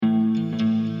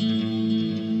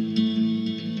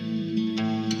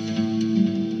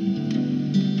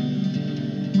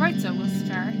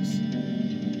start.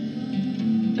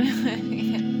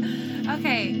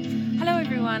 Okay, hello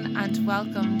everyone and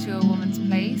welcome to A Woman's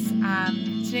Place.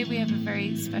 Today we have a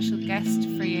very special guest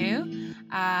for you,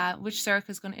 which Sorcha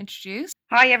is going to introduce.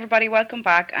 Hi everybody, welcome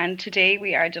back, and today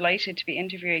we are delighted to be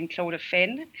interviewing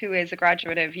Clodagh, who is a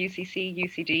graduate of UCC,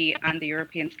 UCD and the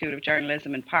European School of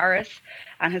Journalism in Paris,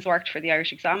 and has worked for the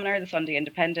Irish Examiner, the Sunday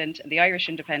Independent and the Irish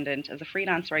Independent as a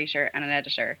freelance writer and an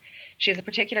editor. She has a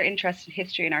particular interest in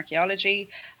history and archaeology,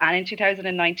 and in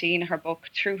 2019 her book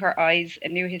Through Her Eyes, A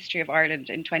New History of Ireland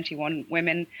in 21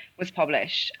 Women was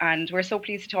published, and we're so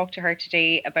pleased to talk to her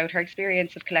today about her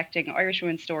experience of collecting Irish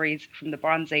women's stories from the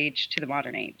Bronze Age to the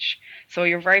modern age. So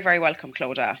you're very, very welcome,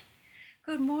 Clodagh.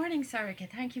 Good morning, Sorcha.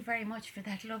 Thank you very much for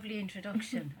that lovely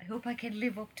introduction. I hope I can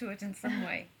live up to it in some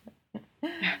way.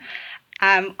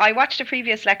 I watched a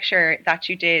previous lecture that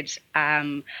you did,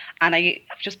 and I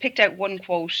just picked out one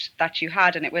quote that you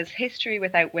had, and it was, "History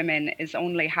without women is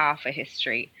only half a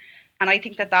history." And I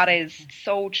think that is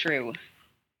so true.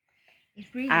 It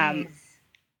really is.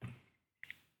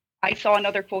 I saw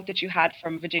another quote that you had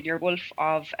from Virginia Woolf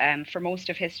of, "For most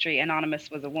of history, Anonymous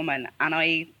was a woman." And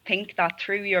I think that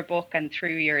through your book and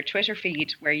through your Twitter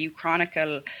feed, where you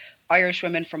chronicle Irish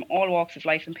women from all walks of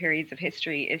life and periods of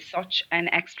history, is such an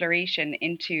exploration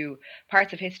into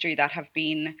parts of history that have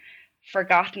been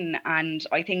forgotten. And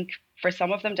I think for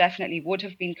some of them definitely would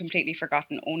have been completely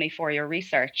forgotten only for your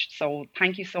research. So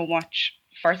thank you so much,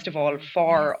 first of all,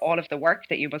 for all of the work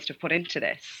that you must have put into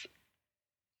this.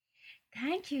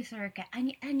 Thank you, Sorcha.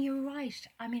 And you're right.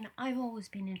 I mean, I've always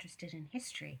been interested in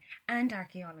history and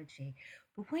archaeology.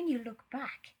 But when you look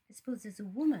back, I suppose as a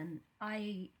woman,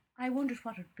 I wondered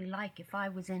what it would be like if I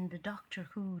was in the Doctor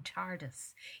Who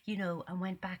TARDIS, and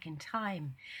went back in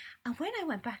time. And when I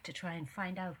went back to try and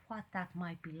find out what that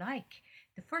might be like,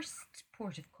 the first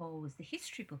port of call was the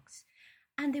history books.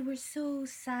 And they were so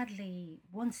sadly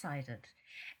one-sided.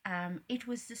 It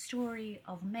was the story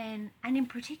of men, and in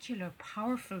particular,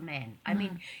 powerful men. I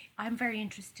mean, I'm very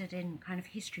interested in kind of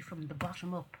history from the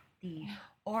bottom up, the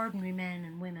ordinary men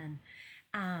and women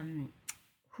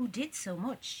who did so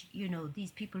much,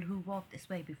 these people who walked this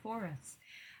way before us.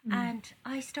 And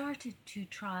I started to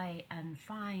try and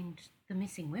find the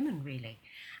missing women, really.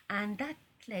 And that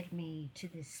led me to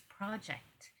this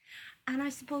project. And I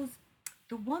suppose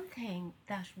the one thing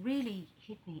that really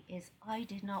hit me is I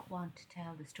did not want to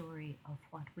tell the story of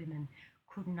what women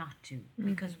could not do,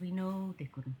 because we know they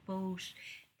couldn't vote,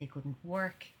 they couldn't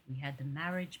work, we had the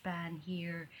marriage ban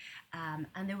here,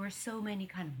 and there were so many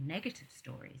kind of negative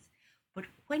stories. But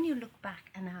when you look back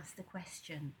and ask the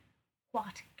question,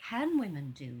 what can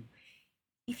women do?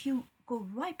 If you go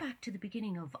right back to the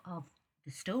beginning of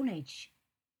the Stone Age,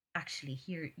 actually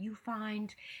here, you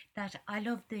find that I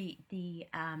love the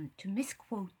to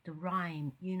misquote the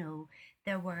rhyme,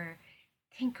 there were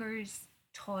thinkers,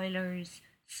 toilers,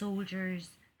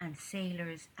 soldiers and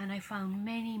sailors, and I found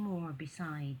many more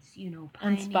besides,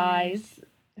 pioneers.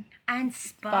 And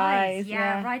spies,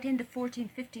 yeah. Right in the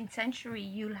 14th, 15th century,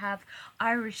 you'll have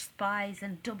Irish spies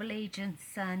and double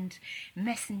agents and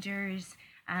messengers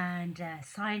and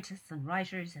scientists and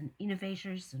writers and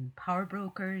innovators and power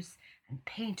brokers and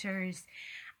painters.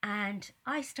 And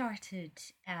I started,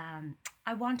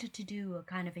 I wanted to do a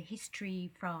kind of a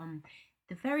history from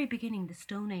the very beginning, the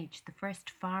Stone Age, the first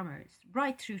farmers,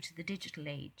 right through to the digital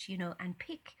age, and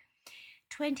pick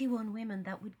 21 women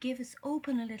that would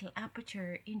open a little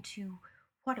aperture into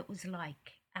what it was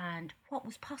like and what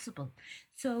was possible.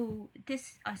 So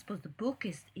this, I suppose the book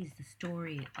is the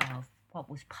story of what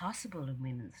was possible in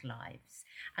women's lives.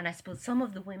 And I suppose some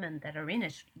of the women that are in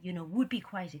it, would be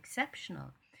quite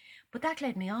exceptional. But that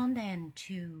led me on then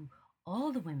to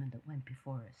all the women that went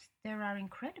before us. There are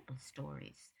incredible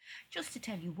stories. Just to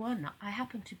tell you one, I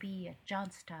happened to be at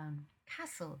Johnstown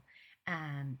Castle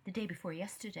the day before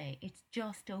yesterday. It's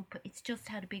just open. It's just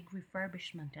had a big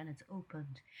refurbishment and it's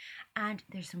opened. And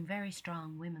there's some very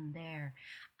strong women there.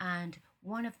 And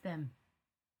one of them,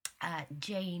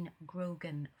 Jane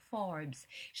Grogan Forbes,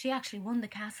 she actually won the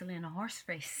castle in a horse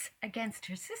race against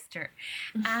her sister.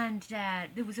 And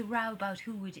there was a row about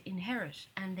who would inherit.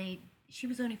 And she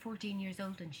was only 14 years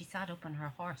old and she sat up on her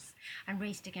horse and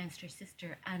raced against her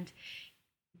sister and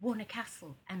won a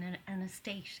castle and an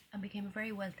estate and became a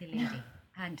very wealthy lady.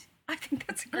 And I think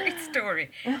that's a great story.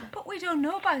 But we don't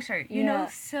know about her, you know.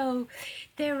 So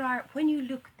when you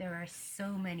look, there are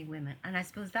so many women. And I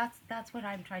suppose that's what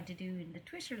I'm trying to do in the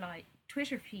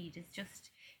Twitter feed, is just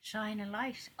shine a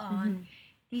light on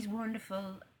these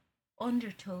wonderful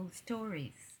undertold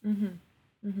stories.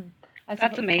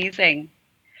 That's amazing.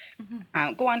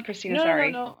 Go on, Christina.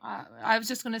 No. I was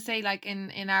just going to say, like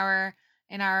in our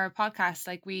in our podcast.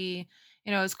 Like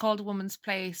it's called Woman's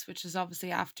Place, which is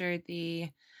obviously after the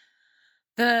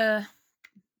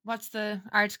what's the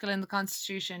article in the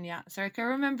Constitution? Yeah, Circa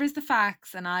remembers the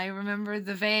facts, and I remember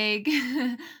the vague,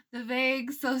 the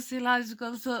vague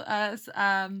sociological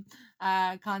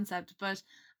concept. But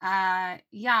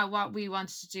yeah, what we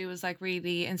wanted to do was like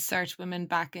really insert women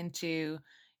back into,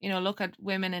 look at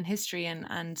women in history,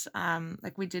 and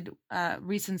like we did a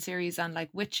recent series on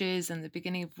like witches and the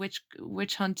beginning of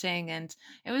witch hunting, and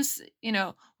it was,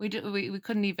 we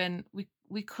couldn't even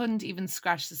we couldn't even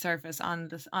scratch the surface on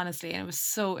this, honestly, and it was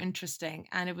so interesting.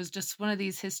 And it was just one of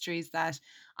these histories that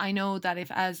I know that if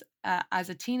as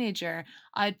a teenager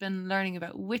I'd been learning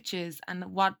about witches and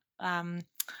what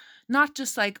not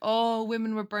just like, oh,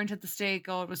 women were burnt at the stake,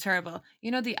 oh, it was terrible,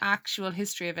 the actual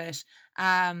history of it,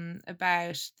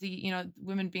 about the,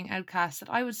 women being outcast, that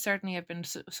I would certainly have been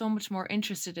so much more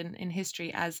interested in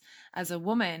history as a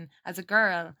woman, as a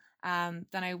girl,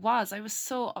 than I was. I was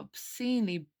so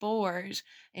obscenely bored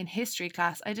in history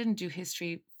class. I didn't do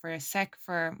history for a sec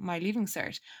for my leaving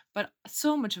cert, but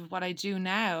so much of what I do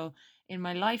now in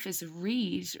my life is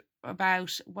read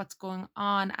about what's going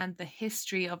on and the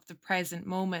history of the present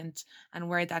moment, and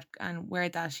where that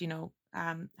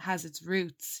has its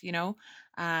roots,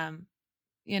 um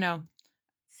you know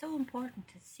So important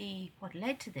to see what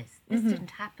led to this. This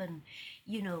didn't happen,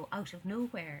 out of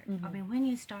nowhere. I mean, when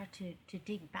you start to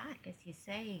dig back, as you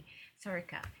say,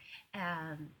 Sorika,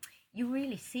 you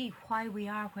really see why we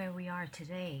are where we are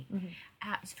today.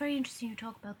 It's very interesting you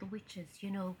talk about the witches.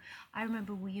 I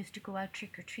remember we used to go out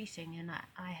trick-or-treating, and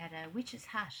I had a witch's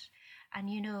hat. And,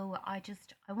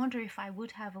 I wonder if I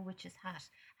would have a witch's hat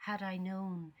had I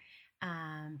known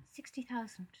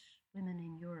 60,000 women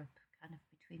in Europe, kind of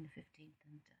between the 15th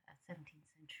and 17th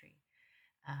century,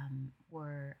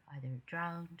 were either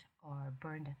drowned or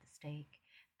burned at the stake,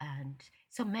 and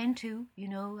some men too,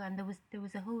 and there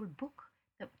was a whole book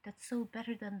that's sold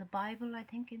better than the Bible, I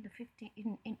think, in the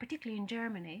 15, in particularly in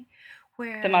Germany,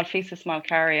 where The Malfeasance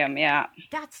Malcarium, yeah.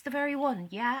 that's the very one,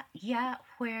 yeah,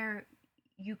 where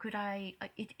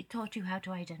it taught you how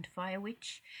to identify a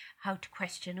witch, how to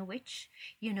question a witch,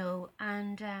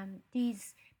 and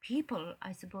these people,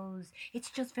 I suppose, it's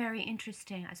just very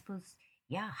interesting, I suppose,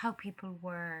 yeah, how people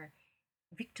were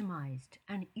victimized,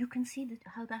 and you can see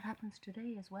how that happens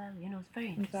today as well. It's very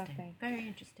interesting. Exactly. Very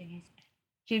interesting.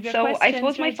 So I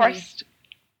suppose my first,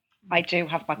 I do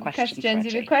have my questions You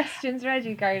ready. have questions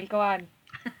ready, girl. Go on.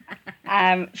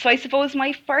 So I suppose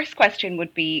my first question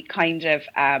would be kind of,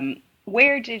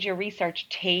 where did your research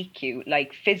take you,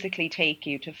 like physically take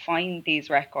you, to find these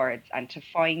records and to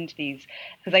find these?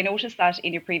 Because I noticed that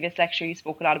in your previous lecture you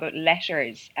spoke a lot about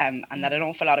letters, and that an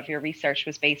awful lot of your research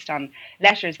was based on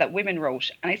letters that women wrote.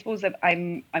 And I suppose that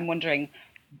I'm wondering,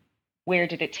 where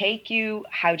did it take you?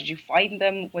 How did you find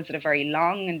them? Was it a very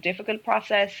long and difficult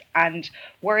process? And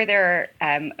were there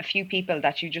a few people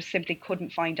that you just simply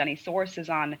couldn't find any sources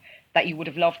on that you would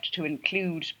have loved to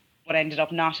include but ended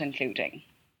up not including?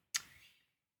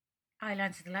 I'll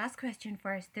answer the last question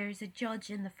first. There's a judge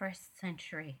in the 1st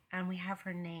century, and we have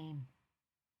her name.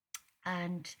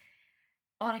 And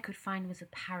all I could find was a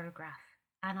paragraph.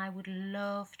 And I would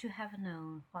love to have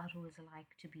known what it was like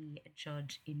to be a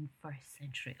judge in 1st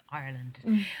century Ireland.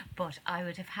 But I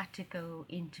would have had to go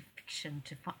into fiction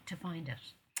to find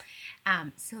it.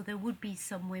 So there would be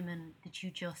some women that you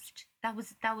just, that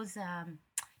was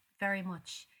very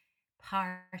much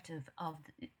part of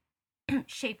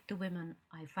shaped the women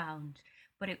I found.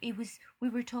 But it was, we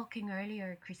were talking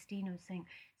earlier, Christina was saying,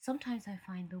 sometimes I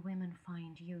find the women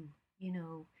find you,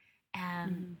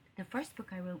 The first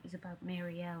book I wrote was about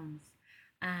Mary Elms,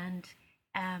 and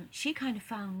she kind of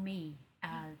found me.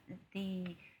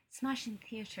 The Smashing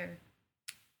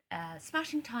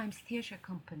Times Theatre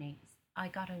Company, I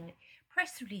got a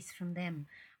press release from them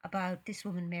about this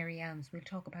woman Mary Elms. We'll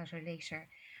talk about her later.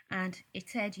 And it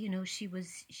said, she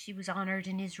was honoured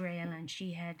in Israel, and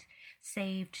she had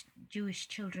saved Jewish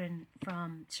children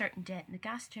from certain death in the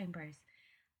gas chambers.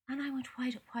 And I went,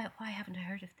 why haven't I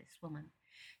heard of this woman?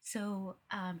 So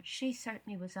she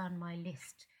certainly was on my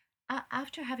list.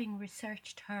 After having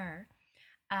researched her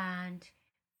and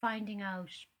finding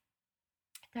out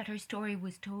that her story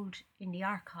was told in the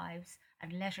archives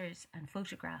and letters and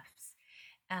photographs,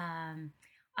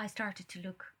 I started to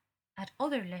look at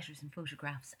other letters and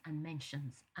photographs and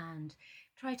mentions and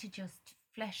try to just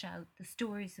flesh out the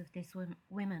stories of these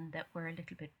women that were a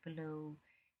little bit below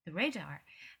the radar.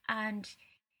 And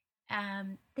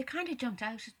they kind of jumped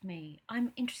out at me.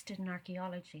 I'm interested in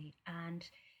archaeology, and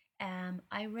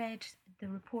I read the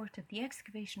report of the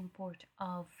excavation report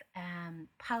of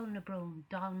Paul na Brón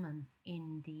dolmen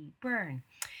in the Burn.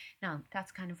 Now,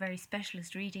 that's kind of very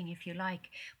specialist reading, if you like,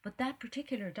 but that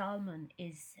particular dolmen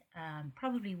is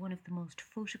probably one of the most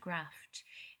photographed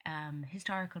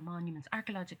historical monuments,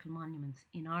 archaeological monuments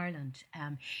in Ireland.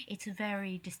 It's a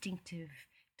very distinctive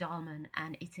dolmen,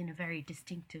 and it's in a very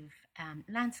distinctive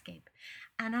landscape.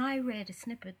 And I read a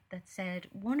snippet that said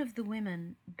one of the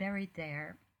women buried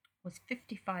there was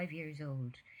 55 years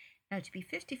old. Now, to be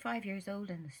 55 years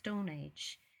old in the Stone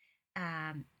Age,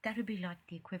 that would be like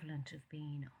the equivalent of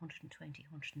being 120,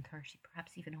 130,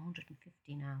 perhaps even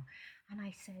 150 now. And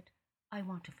I said, I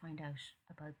want to find out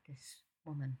about this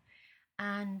woman.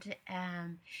 And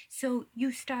so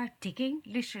you start digging,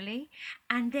 literally,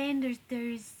 and then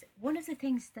there's one of the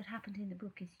things that happened in the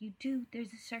book is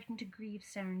there's a certain degree of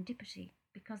serendipity,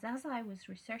 because as I was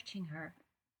researching her,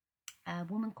 a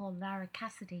woman called Lara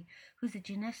Cassidy, who's a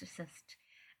geneticist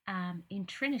in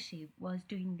Trinity, was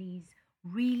doing these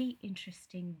really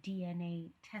interesting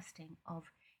DNA testing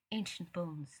of ancient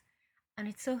bones. And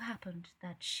it so happened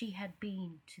that she had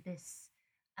been to this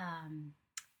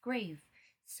grave.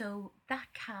 So that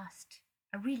cast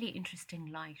a really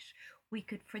interesting light. We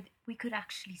could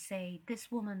actually say this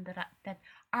woman that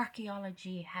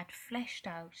archaeology had fleshed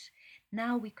out.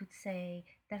 Now we could say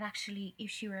that actually, if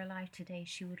she were alive today,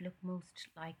 she would look most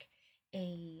like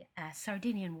a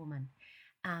Sardinian woman.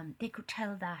 They could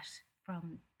tell that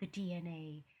from the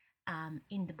DNA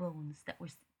in the bones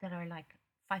that are like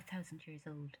 5,000 years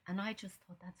old. And I just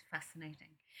thought that's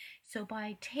fascinating. So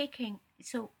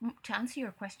to answer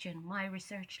your question, my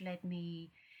research led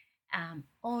me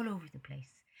all over the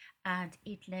place. And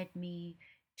it led me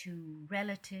to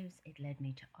relatives, it led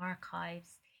me to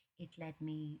archives, it led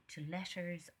me to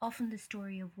letters. Often the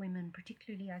story of women,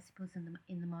 particularly I suppose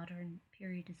in the modern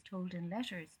period, is told in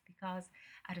letters, because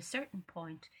at a certain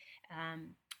point,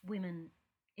 women,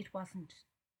 it wasn't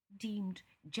deemed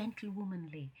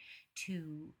gentlewomanly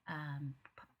to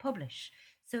publish.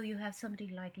 So you have somebody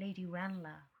like Lady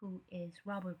Ranelagh, who is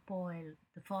Robert Boyle,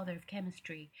 the father of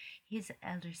chemistry. His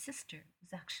elder sister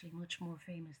was actually much more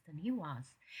famous than he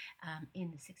was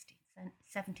in the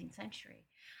 17th century.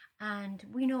 And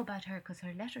we know about her because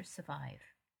her letters survive.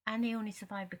 And they only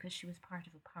survive because she was part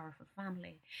of a powerful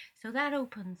family. So that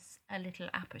opens a little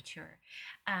aperture.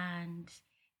 And,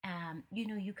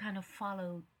 you kind of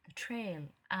follow the trail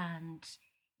and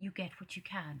you get what you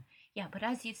can. Yeah, but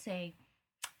as you say,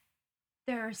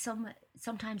 there are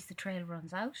sometimes the trail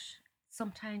runs out,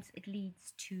 sometimes it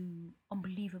leads to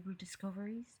unbelievable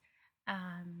discoveries.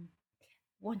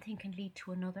 One thing can lead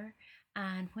to another,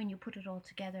 and when you put it all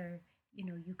together,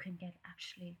 you can get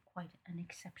actually quite an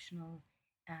exceptional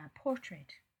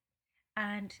portrait.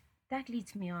 And that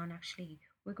leads me on, actually,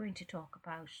 we're going to talk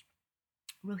about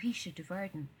Rohisha de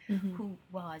Verdun, who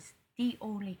was the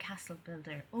only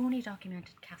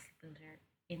documented castle builder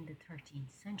in the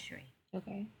 13th century.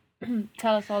 Okay.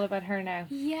 Tell us all about her now.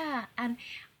 Yeah, and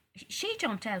she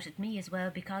jumped out at me as well,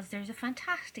 because there's a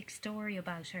fantastic story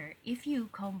about her. If you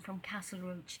come from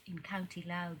Castleroach in County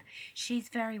Louth, she's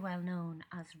very well known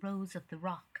as Rose of the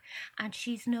Rock, and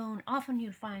she's known, often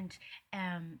you'll find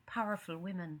powerful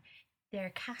women,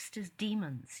 they're cast as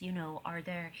demons,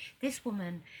 this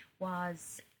woman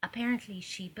was, apparently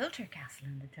she built her castle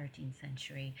in the 13th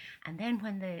century, and then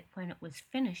when it was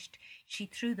finished, she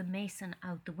threw the mason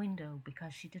out the window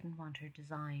because she didn't want her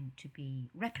design to be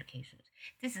replicated.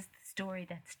 This is the story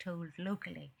that's told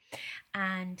locally.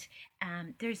 And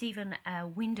there's even a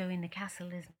window in the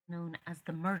castle is known as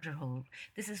the murder hole.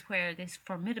 This is where this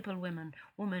formidable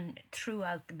woman threw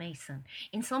out the mason.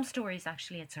 In some stories,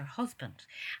 actually, it's her husband.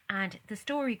 And the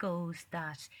story goes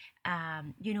that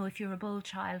if you're a bold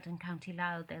child in County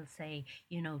Louth, they'll say,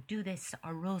 do this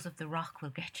or Rose of the Rock will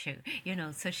get you,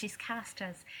 so she's cast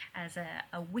as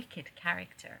a wicked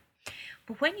character.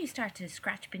 But when you start to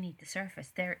scratch beneath the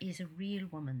surface, there is a real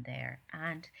woman there,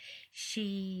 and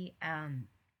she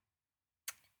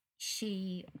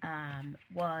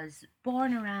was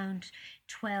born around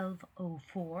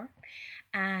 1204,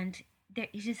 and it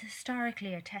is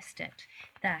historically attested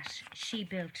that she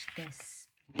built this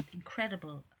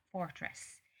incredible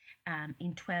fortress around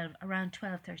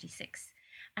 1236,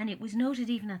 and it was noted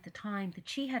even at the time that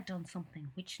she had done something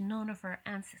which none of her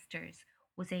ancestors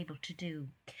was able to do.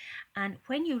 And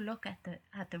when you look at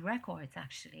the records,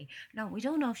 actually, now we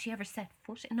don't know if she ever set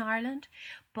foot in Ireland,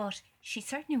 but she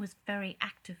certainly was very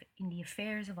active in the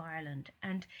affairs of Ireland.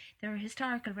 And there are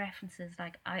historical references,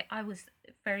 like I was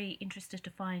very interested to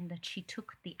find that she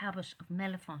took the abbot of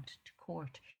Mellifont to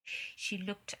court. She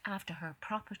looked after her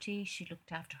property, she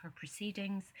looked after her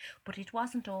proceedings, but it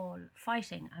wasn't all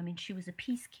fighting. I mean, she was a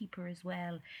peacekeeper as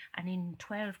well, and in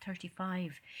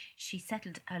 1235 she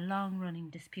settled a long running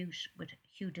dispute with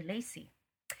Hugh de Lacy.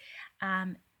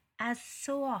 As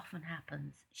so often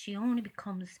happens, she only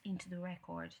comes into the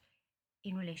record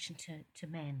in relation to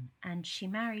men, and she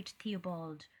married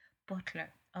Theobald Butler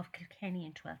of Kilkenny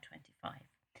in 1225.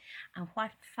 And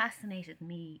what fascinated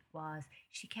me was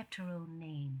she kept her own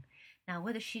name. Now,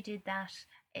 whether she did that,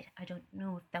 I don't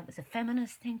know if that was a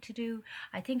feminist thing to do.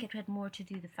 I think it had more to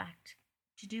do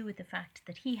with the fact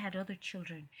that he had other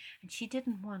children, and she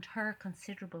didn't want her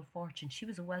considerable fortune. She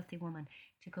was a wealthy woman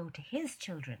to go to his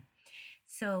children.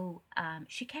 So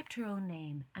she kept her own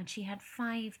name, and she had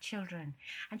 5 children.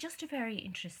 And just a very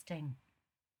interesting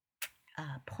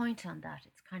point on that,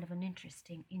 it's kind of an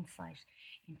interesting insight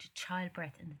into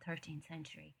childbirth in the 13th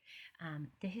century.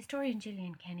 The historian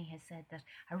Gillian Kenny has said that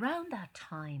around that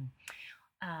time,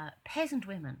 peasant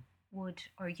women would,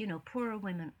 or poorer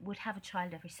women would have a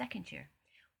child every second year,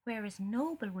 whereas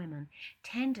noble women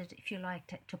tended, if you like,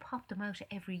 to pop them out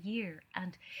every year.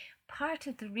 And part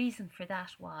of the reason for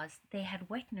that was they had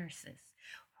wet nurses,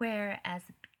 whereas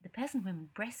the peasant women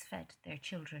breastfed their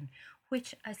children,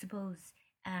 which I suppose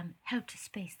helped to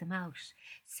space them out.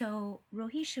 So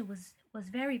Rohisha was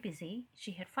very busy.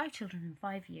 She had 5 children in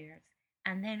 5 years,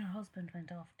 and then her husband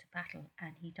went off to battle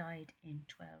and he died in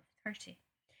 1230.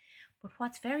 But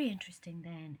what's very interesting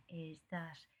then is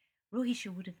that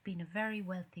Rohisha would have been a very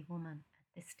wealthy woman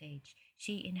at this stage.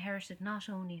 She inherited not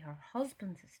only her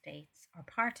husband's estates, or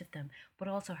part of them, but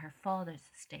also her father's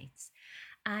estates.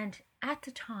 And at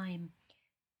the time,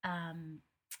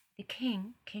 the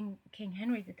King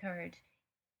Henry III,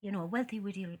 a wealthy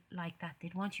widow like that,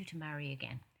 they'd want you to marry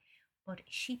again. But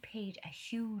she paid a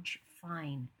huge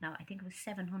fine. Now, I think it was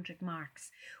 700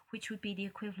 marks, which would be the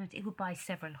equivalent, it would buy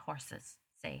several horses,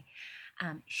 say.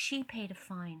 She paid a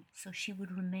fine so she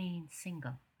would remain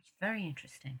single, which is very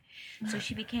interesting. So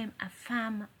she became a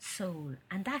femme sole,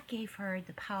 and that gave her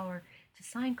the power to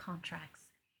sign contracts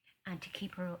and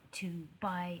to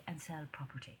buy and sell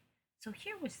property. So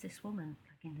here was this woman,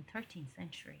 like in the 13th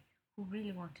century, who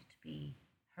really wanted to be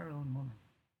her own woman.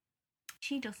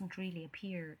 She doesn't really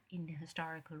appear in the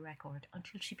historical record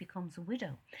until she becomes a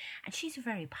widow. And she's a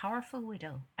very powerful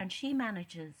widow, and she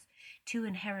manages to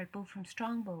inherit both from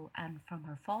Strongbow and from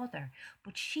her father.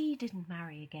 But she didn't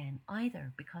marry again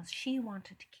either, because she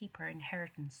wanted to keep her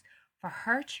inheritance for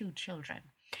her 2 children.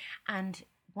 And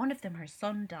one of them, her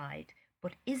son, died,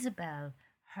 but Isabel,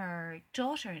 her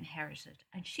daughter, inherited,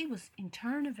 and she was in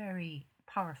turn a very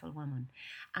powerful woman,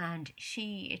 and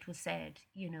she, it was said,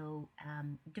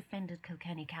 defended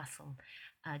Kilkenny Castle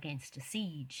against a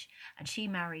siege, and she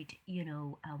married,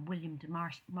 William de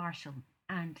Marshall,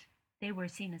 and they were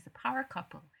seen as a power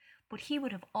couple. But he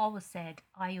would have always said,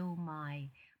 I owe my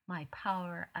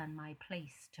power and my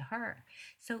place to her.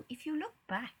 So if you look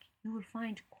back, you will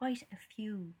find quite a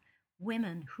few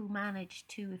women who managed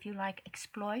to, if you like,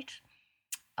 exploit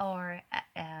or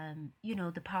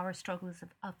the power struggles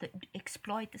of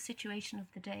exploit the situation of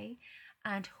the day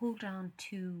and hold on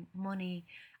to money.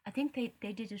 I think they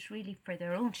did it really for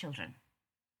their own children.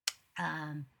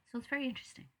 So it's very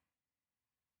interesting.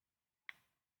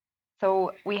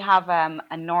 So we have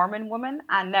a Norman woman,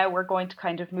 and now we're going to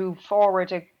kind of move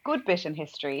forward a good bit in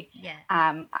history. Yeah.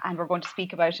 And we're going to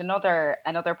speak about another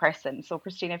person. So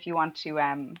Christina, if you want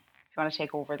to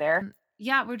take over there.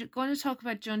 Yeah, we're going to talk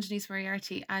about Joan Denise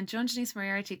Moriarty. And Joan Denise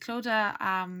Moriarty,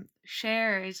 Clodagh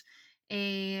shared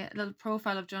a little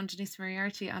profile of Joan Denise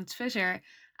Moriarty on Twitter,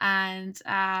 and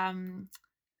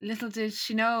little did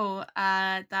she know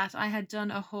that I had done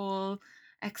a whole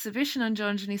exhibition on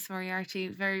Joan Denise Moriarty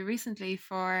very recently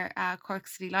for Cork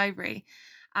City Library.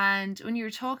 And when you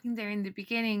were talking there in the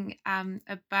beginning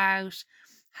about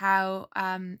how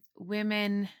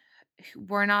women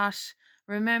were not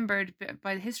remembered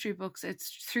by the history books, it's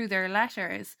through their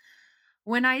letters.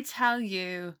 When I tell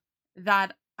you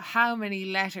that how many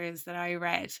letters that I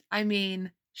read, I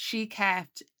mean, she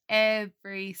kept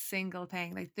every single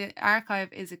thing. Like, the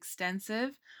archive is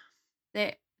extensive.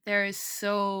 There is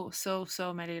so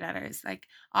many letters. Like,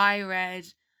 I read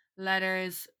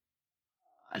letters,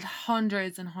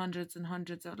 hundreds and hundreds and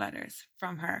hundreds of letters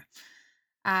from her.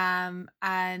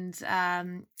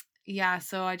 Yeah,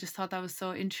 so I just thought that was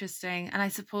so interesting. And I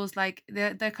suppose, like,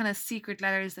 the kind of secret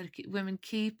letters that women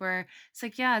keep, where it's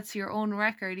like, yeah, it's your own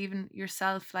record, even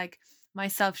yourself, like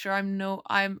myself, sure, I'm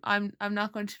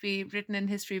not going to be written in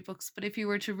history books, but if you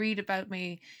were to read about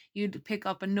me, you'd pick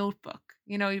up a notebook.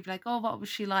 You'd be like, oh, what was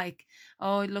she like?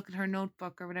 Oh, look at her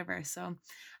notebook or whatever. So,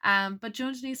 but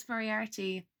Joan Denise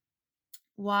Moriarty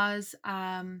was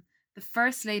the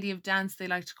first lady of dance, they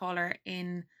like to call her,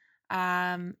 in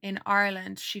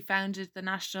Ireland. She founded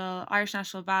the Irish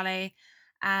National Ballet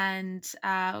and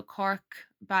Cork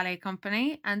Ballet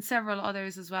Company and several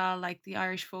others as well, like the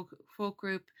Irish folk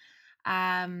group,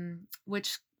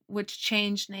 which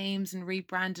changed names and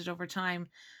rebranded over time.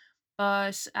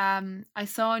 But I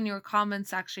saw in your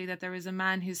comments actually that there was a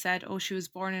man who said, "Oh, she was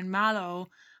born in Mallow,"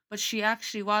 but she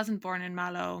actually wasn't born in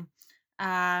Mallow.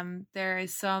 There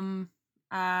is some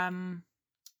um,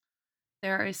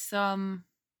 there is some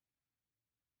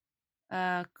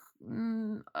uh,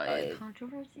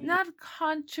 Controversy? not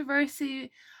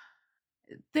controversy.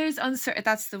 There's uncertain.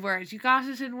 That's the word. You got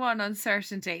it in one.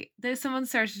 Uncertainty. There's some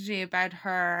uncertainty about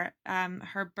her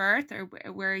birth, or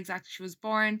where exactly she was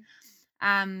born.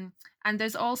 Um, and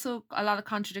there's also a lot of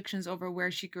contradictions over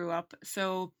where she grew up.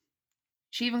 So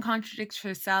she even contradicts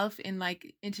herself in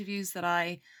like interviews that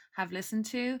I have listened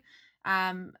to.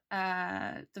 In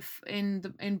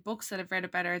books that I've read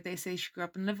about her, they say she grew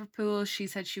up in Liverpool. She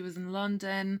said she was in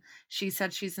London. She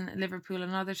said she's in Liverpool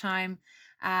another time.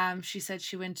 She said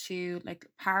she went to like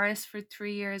Paris for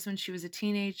 3 years when she was a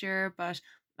teenager, but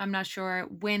I'm not sure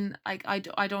when. Like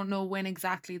I don't know when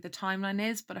exactly the timeline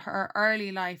is, but her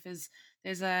early life is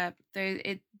there's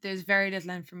very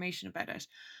little information about it.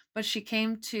 But she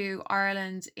came to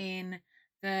Ireland in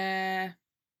the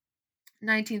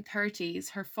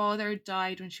 1930s. Her father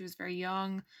died when she was very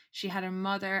young. She had a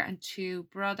mother and two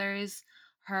brothers.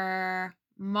 Her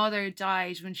mother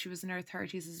died when she was in her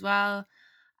 30s as well.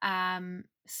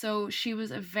 So she was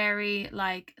a very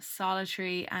like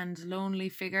solitary and lonely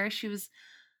figure. She was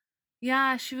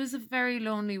a very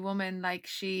lonely woman. Like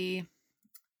she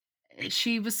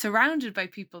was surrounded by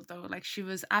people though. Like she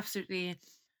was absolutely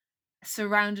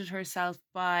surrounded herself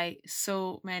by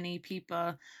so many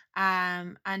people,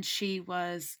 and she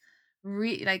was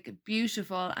like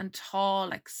beautiful and tall,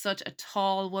 like such a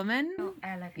tall woman. So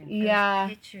elegant. Yeah.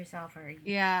 Those pictures of her.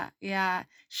 Yeah,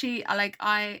 she like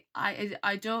I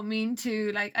don't mean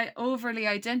to like I overly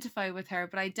identify with her,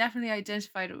 but I definitely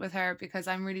identified with her because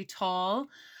I'm really tall,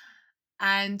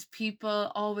 and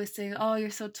people always say, "Oh,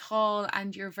 you're so tall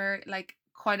and you're very like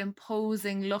quite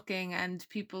imposing looking," and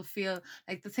people feel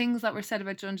like the things that were said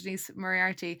about Joan Denise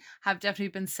Moriarty have definitely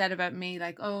been said about me,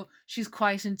 like, "Oh, she's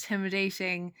quite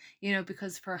intimidating,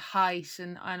 because of her height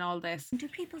and all this." Do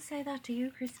people say that to you,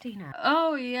 Christina?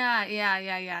 Oh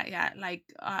yeah. Like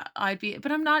I'd be,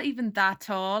 but I'm not even that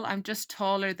tall. I'm just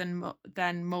taller than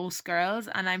most girls,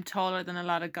 and I'm taller than a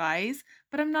lot of guys.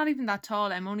 But I'm not even that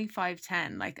tall. I'm only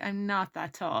 5'10". Like I'm not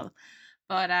that tall.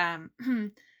 But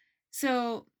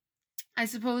so I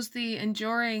suppose the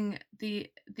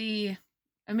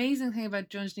amazing thing about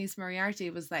Joan Denise Moriarty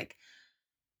was like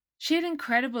she had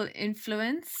incredible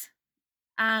influence.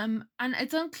 And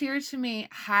it's unclear to me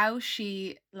how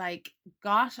she like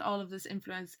got all of this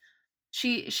influence.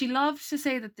 She loved to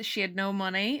say that she had no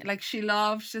money. Like she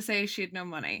loved to say she had no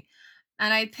money.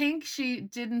 And I think she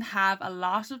didn't have a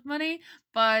lot of money,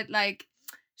 but like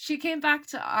she came back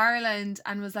to Ireland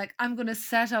and was like, I'm going to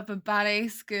set up a ballet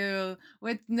school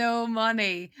with no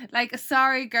money. Like,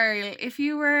 sorry, girl, if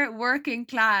you were working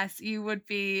class, you would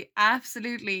be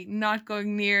absolutely not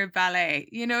going near ballet.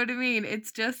 You know what I mean?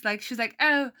 It's just like, she's like,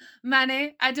 oh,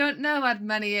 money. I don't know what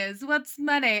money is. What's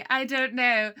money? I don't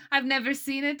know. I've never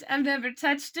seen it. I've never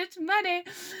touched it. Money.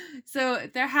 So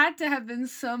there had to have been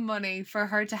some money for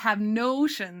her to have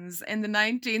notions in the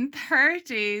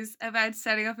 1930s about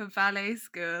setting up a ballet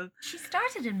school. She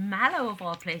started in Mallow of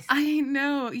all places. I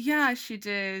know. Yeah, she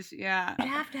did. Yeah. You'd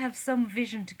have to have some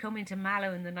vision to come into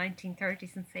Mallow in the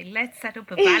 1930s and say, let's set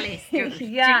up a ballet school.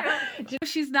 Yeah.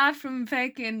 She's not from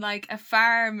fucking like a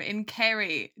farm in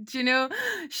Kerry. Do you know?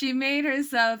 She made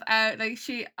herself out like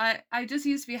I just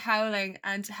used to be howling,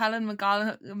 and Helen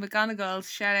McGonagall,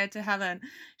 shout out to Helen.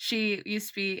 She used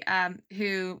to be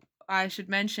who I should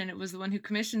mention, it was the one who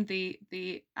commissioned the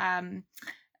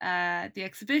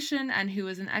exhibition and who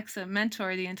was an excellent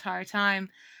mentor the entire time.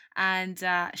 And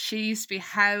she used to be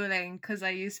howling because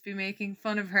I used to be making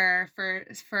fun of her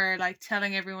for like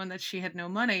telling everyone that she had no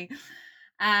money.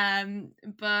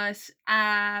 But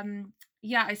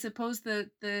yeah, I suppose the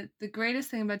greatest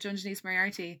thing about Joan Denise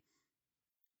Moriarty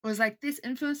was like this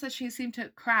influence that she seemed to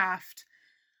craft.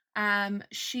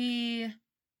 She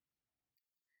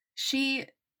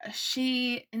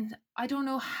she and I don't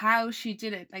know how she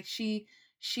did it. Like she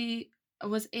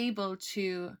was able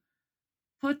to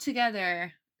put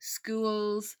together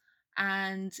schools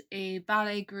and a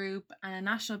ballet group and a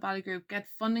national ballet group get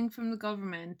funding from the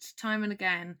government time and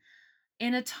again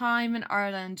in a time in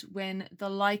Ireland when the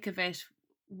like of it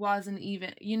wasn't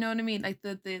even, you know what I mean? Like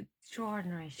the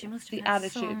Extraordinary. She must have The had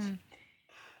attitude. some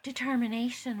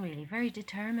determination, really. Very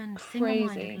determined,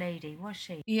 single-minded Crazy. lady, was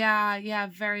she? Yeah,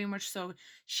 very much so.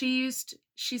 She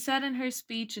said in her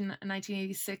speech in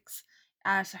 1986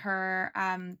 at her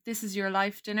This Is Your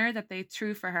Life dinner that they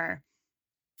threw for her,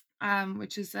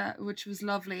 which was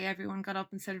lovely. Everyone got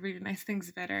up and said really nice things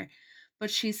about her.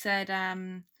 But she said,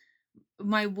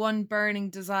 my one burning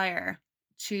desire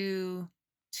to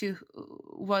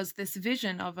was this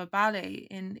vision of a ballet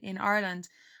in Ireland,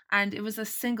 and it was a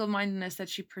single-mindedness that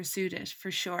she pursued it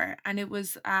for sure. And it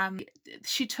was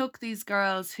she took these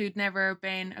girls who'd never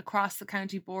been across the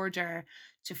county border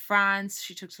to France.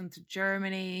 She took them to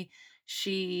Germany.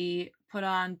 She put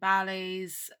on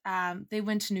ballets. They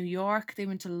went to New York. They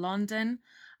went to London.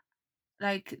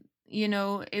 Like, you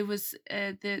know, it was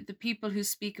the people who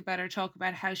speak about her talk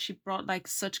about how she brought like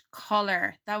such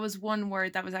color. That was one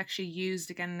word that was actually used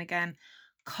again and again,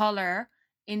 color,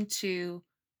 into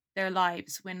their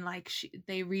lives when like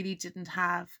they really didn't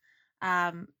have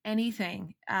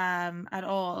anything at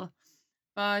all.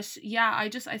 But yeah,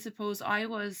 I suppose I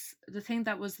was the thing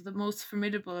that was the most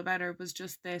formidable about her was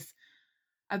just this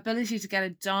ability to get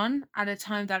it done at a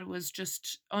time that was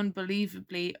just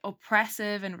unbelievably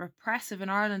oppressive and repressive in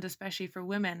Ireland, especially for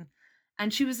women.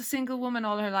 And she was a single woman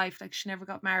all her life, like she never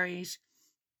got married.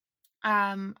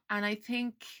 And I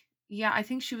think, yeah, I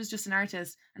think she was just an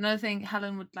artist. Another thing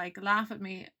Helen would like laugh at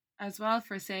me as well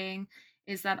for saying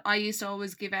is that I used to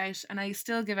always give out, and I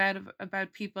still give out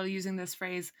about people using this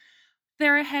phrase,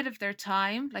 they're ahead of their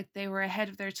time, like they were ahead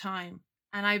of their time.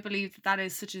 And I believe that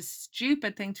is such a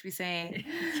stupid thing to be saying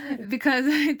because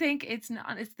I think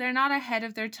they're not ahead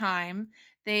of their time.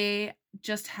 They're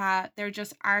just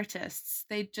artists.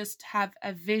 They just have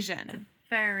a vision.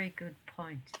 Very good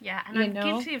point. Yeah, and You I'm know?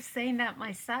 guilty of saying that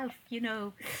myself, you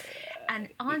know. And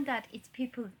on that, it's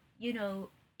people, you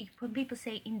know, when people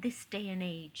say in this day and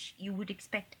age, you would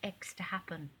expect X to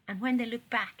happen. And when they look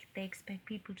back, they expect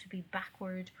people to be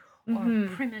backward or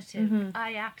primitive.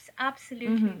 I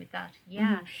absolutely with that.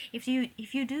 Yeah. If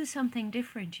you do something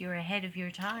different, you're ahead of your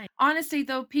time. Honestly,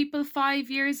 though, people 5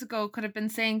 years ago could have been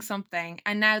saying something,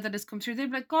 and now that it's come through,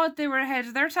 they'd be like, "God, they were ahead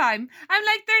of their time." I'm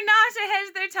like, they're not ahead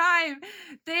of their time.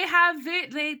 They have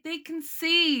they can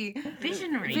see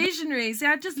visionaries.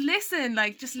 Yeah, just listen.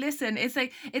 Like, just listen. It's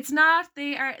like it's not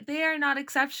they are not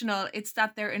exceptional. It's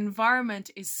that their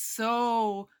environment is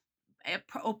so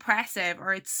oppressive,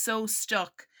 or it's so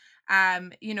stuck.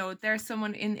 You know, there's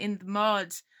someone in the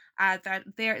mud that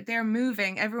they're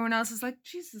moving. Everyone else is like,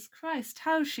 Jesus Christ,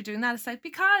 how is she doing that? It's like,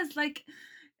 because like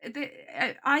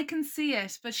I can see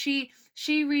it, but she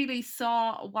really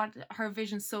saw what her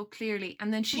vision so clearly,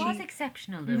 and then She was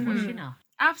exceptional, though, was she not?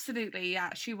 Absolutely,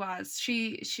 yeah, she was.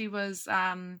 She was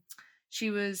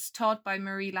taught by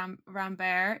Marie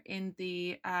Rambert in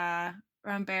the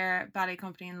Rambert Ballet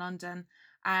Company in London.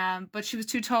 But she was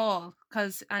too tall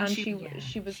And She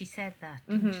said that,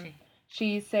 didn't she?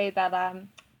 She said that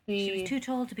She was too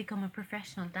tall to become a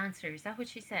professional dancer. Is that what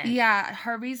she said? Yeah,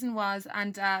 her reason was,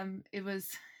 and it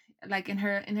was like in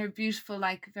her beautiful,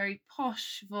 like very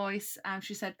posh voice.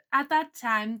 She said at that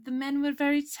time the men were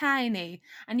very tiny,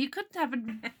 and you couldn't have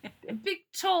a big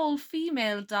tall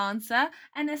female dancer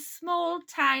and a small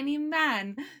tiny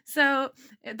man. So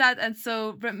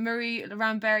Marie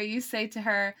Rambert, you say to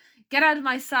her, "Get out of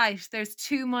my sight. There's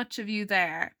too much of you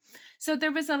there." So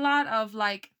there was a lot of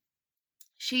like.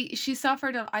 She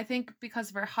suffered, I think, because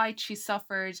of her height, she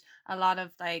suffered a lot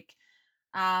of like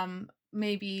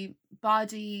maybe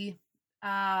body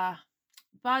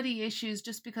issues,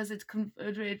 just because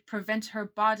it prevent her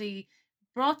body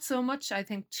brought so much, I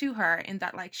think, to her, in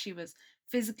that like she was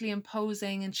physically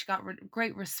imposing, and she got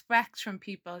great respect from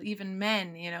people, even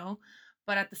men, you know.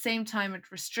 But at the same time,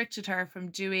 it restricted her from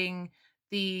doing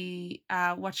the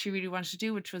what she really wanted to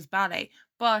do, which was ballet.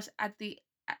 But at the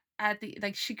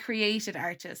like, she created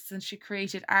artists, and she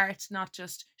created art. Not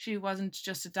just, she wasn't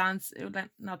just a dance,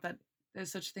 not that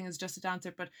there's such a thing as just a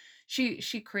dancer, but she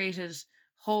created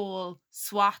whole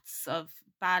swaths of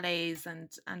ballets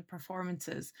and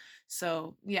performances.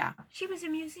 So yeah, She was a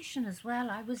musician as well.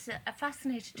 I was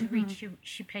fascinated to read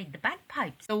she played the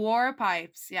bagpipes. the war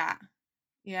pipes. Yeah,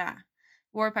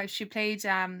 war pipes. She played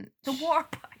The war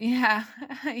pipe. yeah,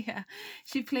 yeah,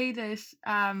 she played it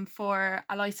for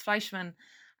Alois Fleischmann.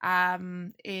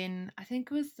 in, I think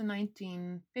it was the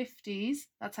 1950s.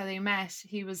 That's how they met.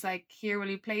 He was like, "Here, will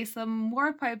you play some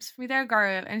war pipes for me there,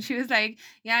 girl?" And she was like,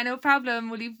 "Yeah, no problem.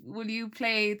 Will you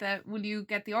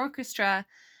get the orchestra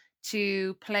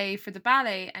to play for the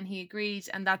ballet?" And he agreed,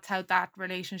 and that's how that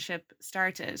relationship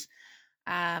started.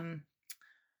 Um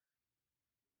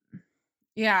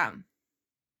yeah,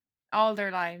 all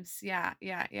their lives. Yeah,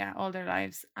 yeah, yeah, all their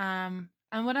lives. And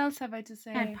what else have I to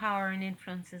say? And power and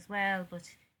influence as well, but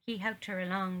he helped her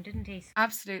along, didn't he?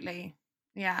 Absolutely.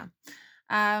 Yeah.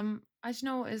 I don't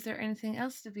know, is there anything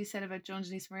else to be said about Joan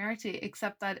Denise Moriarty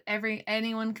except that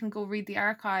anyone can go read the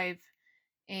archive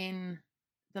in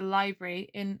the library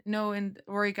in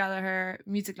Rory Gallagher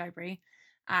Music Library,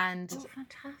 and Oh,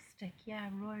 fantastic! Yeah,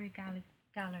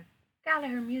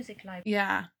 Gallagher Music Library.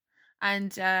 yeah,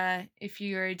 and if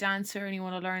you're a dancer and you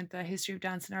want to learn the history of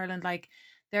dance in Ireland, like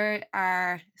there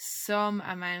are some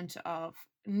amount of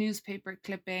newspaper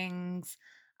clippings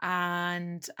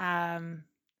and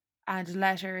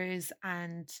letters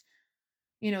and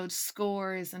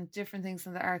scores and different things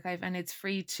in the archive, and it's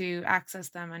free to access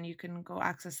them, and you can go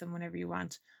access them whenever you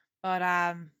want. But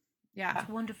yeah, It's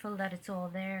wonderful that it's all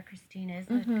there, Christina,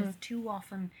 isn't it? Because too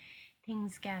often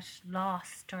things get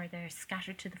lost or they're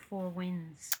scattered to the four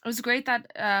winds. it was great that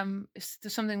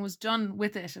something was done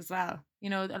with it as well.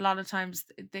 A lot of times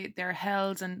they're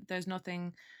held and there's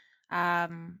nothing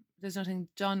done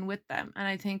with them, and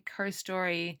I think her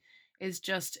story is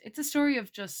just, it's a story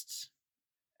of just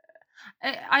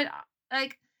I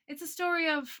like, it's a story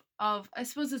of I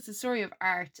suppose it's a story of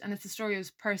art, and it's a story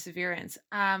of perseverance.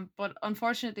 But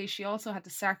unfortunately she also had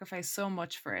to sacrifice so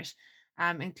much for it,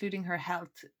 including her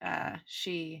health.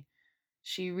 She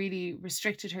really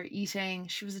restricted her eating.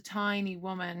 She was a tiny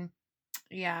woman.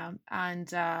 Yeah,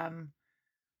 and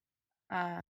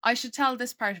I should tell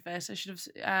this part of it. I should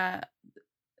have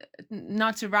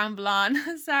not to ramble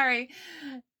on. Sorry.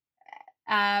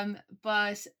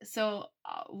 But so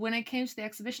when it came to the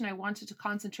exhibition, I wanted to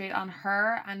concentrate on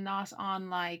her and not on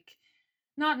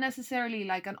not necessarily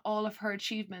like on all of her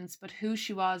achievements, but who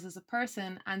she was as a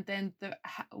person, and then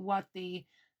what the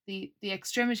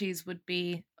extremities would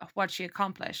be of what she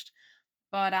accomplished.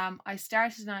 But I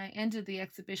started and I ended the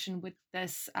exhibition with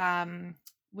this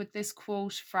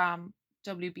quote from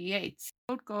W.B. Yeats.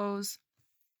 The quote goes,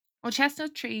 "O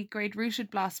chestnut tree, great rooted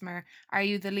blossomer, are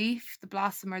you the leaf, the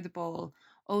blossom, or the bole?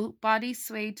 O body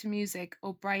swayed to music,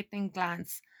 O brightening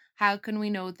glance, how can we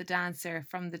know the dancer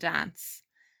from the dance?"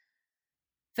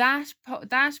 That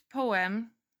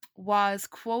poem was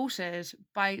quoted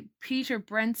by Peter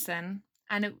Brenson,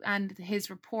 and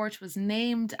his report was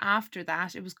named after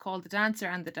that. It was called "The Dancer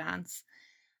and the Dance,"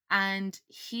 and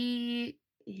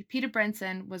Peter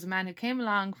Brenson was a man who came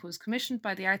along, who was commissioned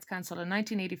by the Arts Council in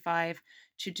 1985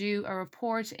 to do a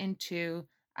report into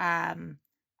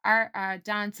our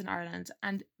dance in Ireland.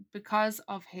 And because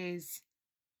of his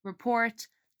report,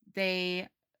 they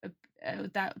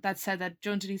that said that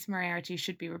Joan Denise Moriarty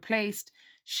should be replaced.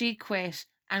 She quit,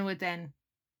 and within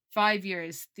 5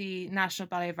 years, the National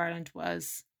Ballet of Ireland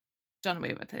was done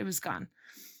away with. It was gone.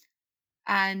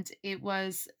 And it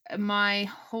was, my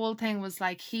whole thing was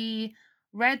like, he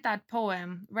read that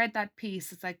poem, read that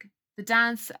piece. It's like the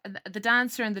dancer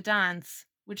and the dance,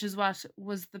 which is what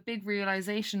was the big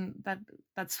realization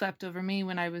that swept over me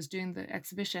when I was doing the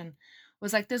exhibition,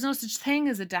 was like, there's no such thing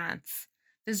as a dance.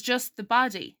 There's just the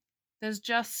body. There's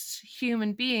just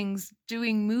human beings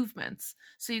doing movements.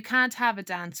 So you can't have a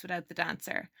dance without the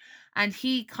dancer. And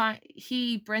he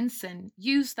Brinson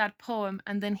used that poem,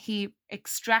 and then he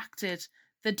extracted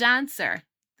the dancer,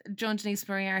 Joan Denise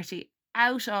Moriarty,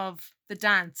 out of the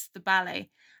dance, the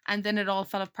ballet, and then it all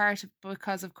fell apart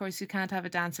because, of course, you can't have a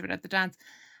dancer without the dance.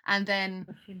 And then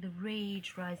I feel the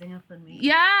rage rising up in me.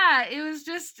 Yeah, it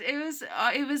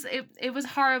was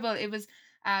horrible. It was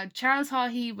Charles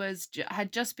Haughey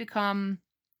had just become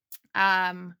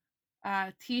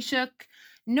Taoiseach.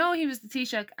 No, he was the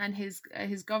Taoiseach, and his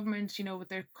government, with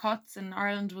their cuts, and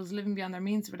Ireland was living beyond their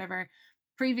means or whatever.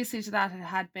 Previously to that, it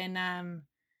had been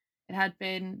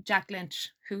Jack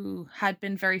Lynch, who had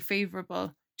been very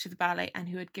favourable to the ballet and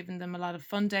who had given them a lot of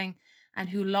funding and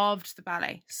who loved the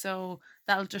ballet. So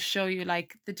that'll just show you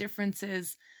like the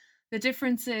differences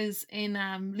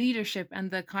in leadership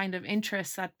and the kind of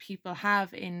interests that people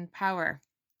have in power.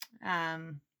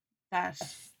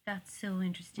 That's so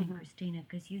interesting, Christina,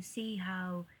 because you see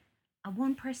how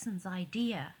one person's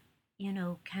idea,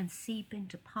 can seep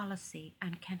into policy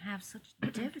and can have such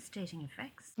devastating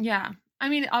effects. Yeah. I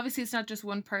mean, obviously it's not just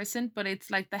one person, but it's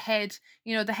like the head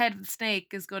of the snake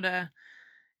is gonna,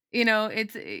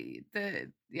 it's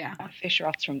yeah. Fish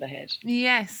rots from the head.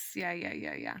 Yes.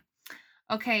 Yeah.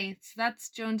 Okay, so that's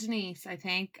Joan Denise, I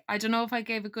think. I don't know if I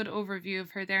gave a good overview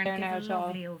of her there Give now a at all.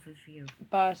 lovely overview.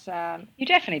 But You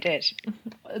definitely did.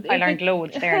 I if learned it,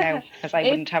 loads there now because I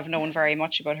if wouldn't have known very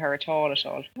much about her at all at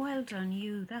all. Well done,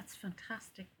 you. That's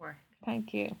fantastic work.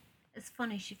 thank you. It's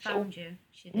funny she So found you.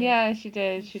 She did. Yeah, she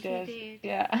did. She She did. did.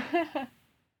 Yeah.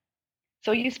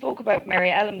 So you spoke about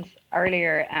Mary Ellen's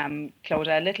earlier,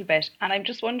 Clodagh, a little bit, and I'm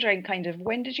just wondering, kind of,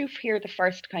 when did you hear the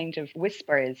first kind of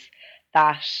whispers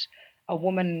that a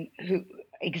woman who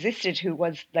existed who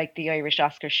was like the Irish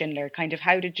Oscar Schindler? Kind of,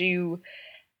 how did you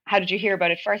hear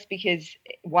about it first? Because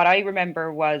what I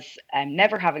remember was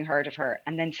never having heard of her,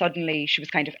 and then suddenly she was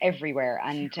kind of everywhere.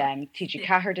 And T.G. Yeah.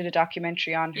 Cahir did a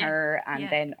documentary on Yeah. her, and Yeah.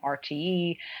 then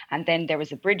RTE, and then there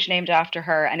was a bridge named after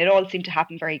her, and it all seemed to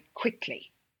happen very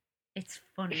quickly, It's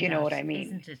funny, if you know what I mean.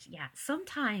 isn't it? Yeah.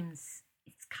 Sometimes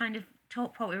it's kind of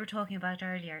what we were talking about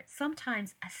earlier.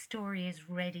 Sometimes a story is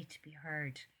ready to be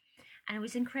heard. And it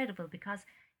was incredible because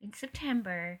in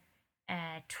September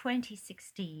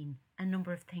 2016, a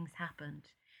number of things happened.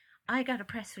 I got a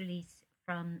press release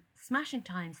from Smashing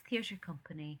Times Theatre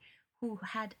Company, who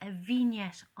had a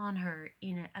vignette on her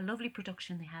in a lovely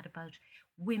production they had about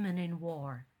women in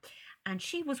war. And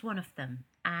she was one of them.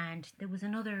 And there was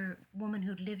another woman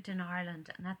who'd lived in Ireland,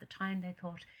 and at the time they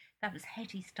thought that was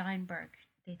Hetty Steinberg.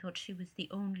 They thought she was the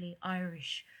only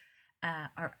Irish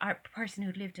or person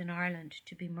who'd lived in Ireland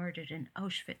to be murdered in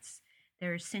Auschwitz.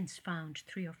 There are since found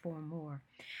 3 or 4 more.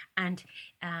 And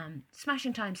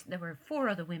Smashing Times, there were 4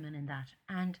 other women in that.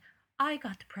 And I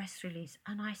got the press release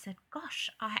and I said, gosh,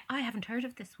 I haven't heard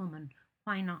of this woman.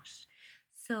 Why not?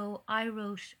 So I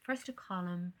wrote first a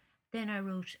column, then I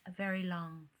wrote a very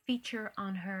long feature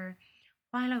on her.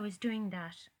 While I was doing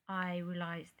that, I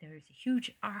realized there's a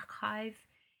huge archive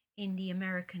in the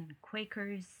American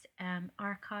Quakers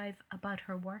archive about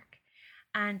her work.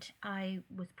 And I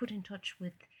was put in touch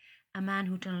with a man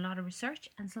who'd done a lot of research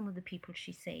and some of the people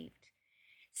she saved.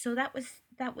 So that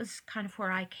was kind of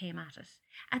where I came at it.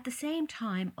 At the same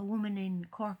time, a woman in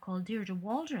Cork called Deirdre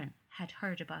Waldron had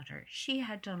heard about her. She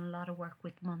had done a lot of work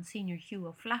with Monsignor Hugh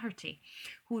O'Flaherty,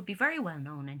 who would be very well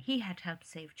known, and he had helped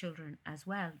save children as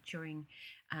well during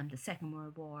the Second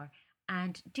World War.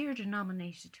 And Deirdre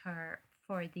nominated her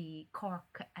for the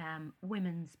Cork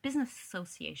Women's Business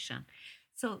Association.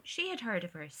 So she had heard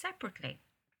of her separately.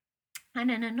 And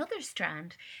in another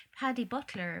strand, Paddy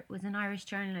Butler is an Irish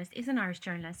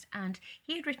journalist, and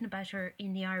he had written about her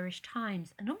in the Irish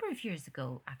Times a number of years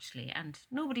ago, actually, and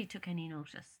nobody took any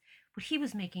notice. But he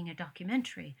was making a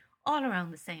documentary all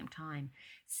around the same time.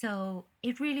 So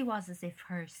it really was as if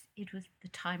it was the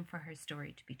time for her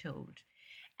story to be told.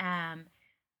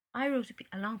 I wrote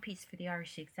a long piece for the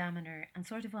Irish Examiner, and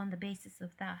sort of on the basis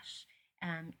of that,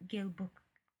 Gill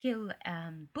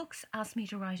Books asked me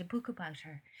to write a book about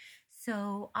her.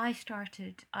 So I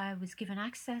was given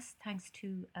access thanks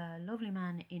to a lovely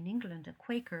man in England, a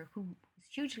Quaker, who was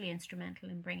hugely instrumental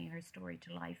in bringing her story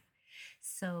to life.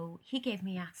 So he gave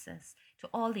me access to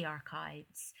all the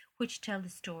archives, which tell the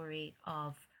story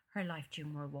of her life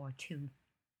during World War II.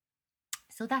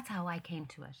 So that's how I came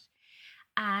to it.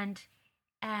 And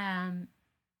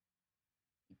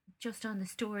just on the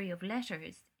story of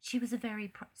letters, she was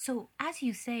so as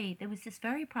you say, there was this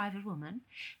very private woman.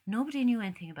 Nobody knew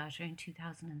anything about her in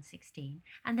 2016,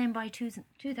 and then by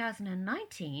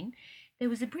 2019 there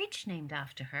was a bridge named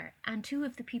after her, and 2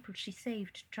 of the people she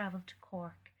saved travelled to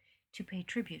Cork to pay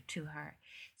tribute to her.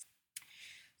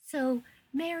 So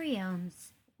Mary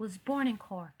Elmes was born in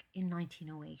Cork in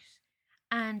 1908,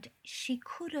 and she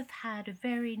could have had a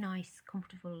very nice,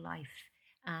 comfortable life.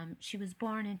 She was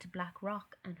born into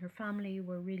Blackrock, and her family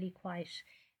were really quite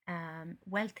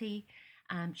wealthy.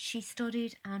 She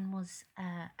studied and was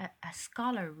a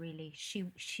scholar, really.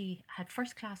 She had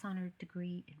first class honour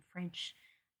degree in French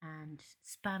and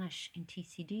Spanish in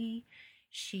TCD.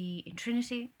 In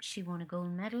Trinity, she won a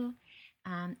gold medal.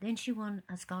 Then she won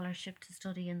a scholarship to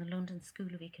study in the London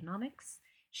School of Economics.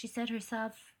 She said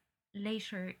herself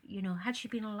later, had she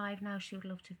been alive now, she would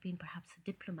love to have been perhaps a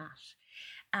diplomat.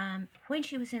 When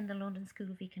she was in the London School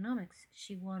of Economics,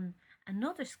 she won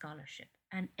another scholarship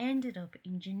and ended up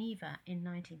in Geneva in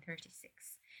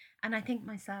 1936. And I think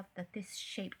myself that this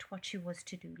shaped what she was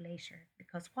to do later,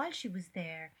 because while she was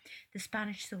there, the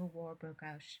Spanish Civil War broke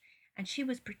out, and she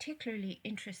was particularly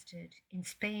interested in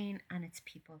Spain and its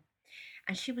people.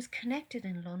 And she was connected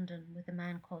in London with a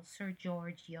man called Sir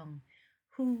George Young,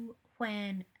 who,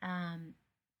 when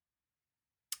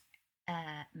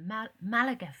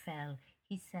Malaga fell,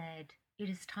 he said, "It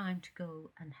is time to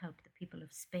go and help the people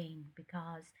of Spain,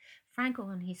 because Franco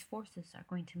and his forces are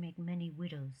going to make many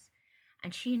widows."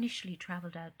 And she initially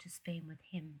travelled out to Spain with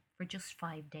him for just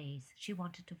 5 days. She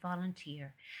wanted to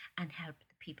volunteer and help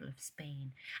the people of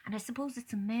Spain. And I suppose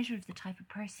it's a measure of the type of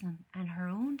person and her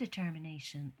own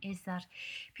determination is that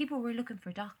people were looking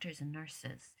for doctors and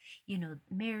nurses. You know,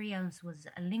 Mary Elms was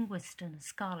a linguist and a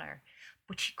scholar,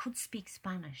 but she could speak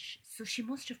Spanish, so she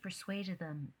must have persuaded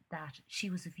them that she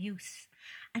was of use.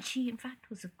 And she, in fact,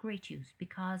 was of great use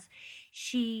because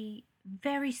she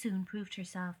very soon proved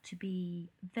herself to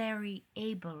be very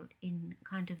able in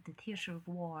kind of the theatre of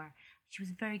war. She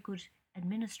was a very good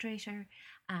administrator,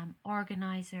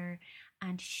 organizer,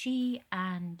 and she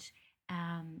and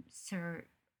Sir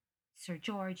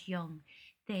George Young,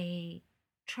 they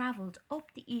travelled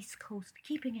up the east coast,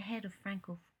 keeping ahead of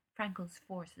Franco's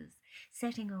forces,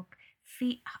 setting up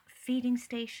feeding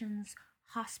stations,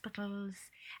 hospitals.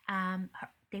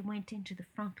 They went into the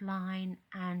front line,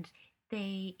 and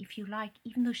they, if you like,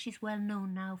 even though she's well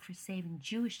known now for saving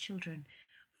Jewish children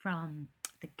from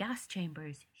the gas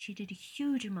chambers, she did a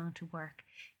huge amount of work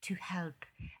to help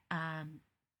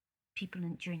people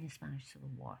during the Spanish Civil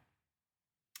War.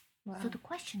 Wow. So the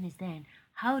question is then,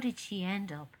 how did she end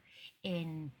up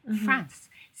in France,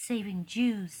 saving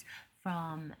Jews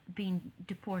from being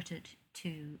deported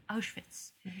to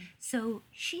Auschwitz? So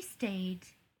she stayed,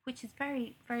 which is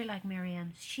very, very like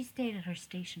Miriam, she stayed at her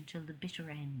station till the bitter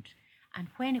end. And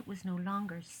when it was no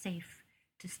longer safe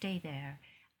to stay there,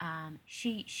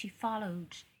 she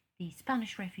followed the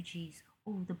Spanish refugees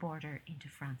over the border into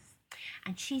France.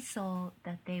 And she saw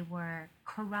that they were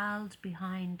corralled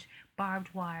behind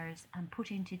barbed wires and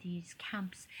put into these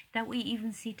camps that we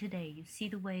even see today. You see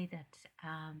the way that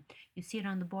you see it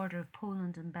on the border of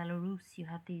Poland and Belarus. You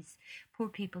have these poor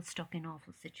people stuck in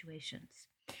awful situations.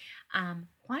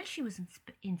 While she was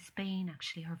in Spain,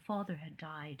 actually, her father had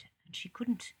died and she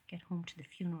couldn't get home to the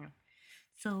funeral.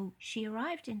 So she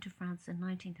arrived into France in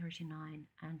 1939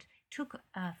 and took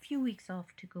a few weeks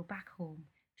off to go back home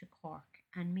to Cork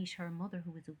and meet her mother,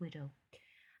 who was a widow.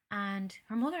 And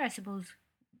her mother, I suppose,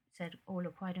 said, oh,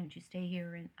 look, why don't you stay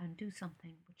here and do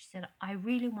something? But she said, I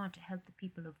really want to help the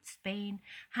people of Spain.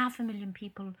 500,000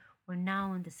 people were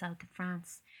now in the south of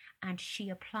France. And she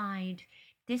applied,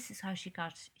 this is how she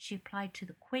applied to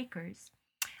the Quakers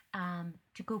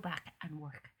to go back and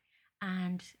work.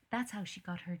 And that's how she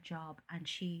got her job. And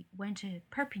she went to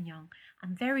Perpignan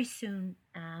and very soon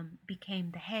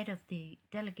became the head of the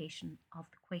delegation of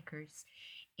the Quakers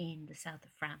in the south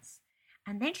of France.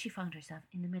 And then she found herself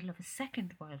in the middle of a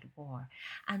Second World War.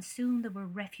 And soon there were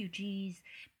refugees.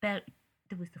 There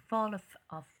was the fall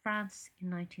of France in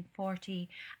 1940,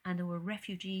 and there were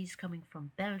refugees coming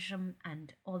from Belgium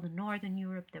and all the northern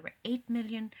Europe. There were 8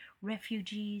 million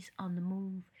refugees on the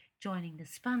move, joining the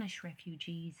Spanish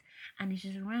refugees. And it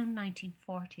is around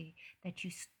 1940 that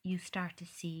you start to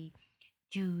see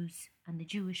Jews and the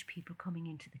Jewish people coming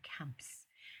into the camps.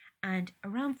 And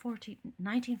around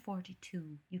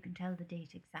 1942, you can tell the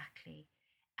date exactly,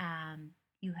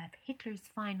 you have Hitler's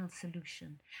final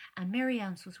solution. And Mary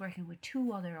Elms was working with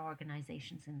 2 other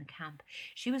organizations in the camp.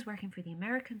 She was working for the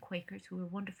American Quakers, who were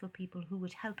wonderful people who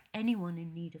would help anyone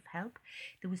in need of help.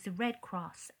 There was the Red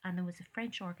Cross, and there was a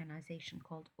French organization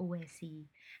called OSE.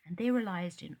 And they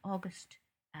realized in August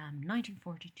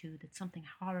 1942 that something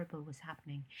horrible was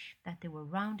happening, that they were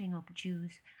rounding up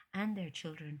Jews and their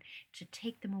children to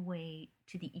take them away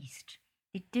to the east.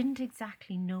 They didn't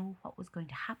exactly know what was going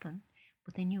to happen,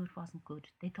 but they knew it wasn't good.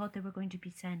 They thought they were going to be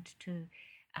sent to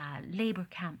labour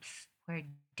camps where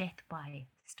death by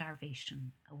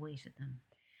starvation awaited them.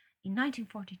 In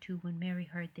 1942, when Mary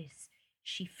heard this,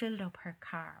 she filled up her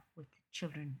car with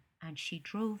children and she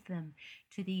drove them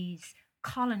to these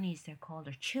colonies, they're called,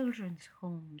 or children's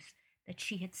homes that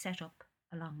she had set up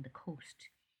along the coast.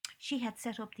 She had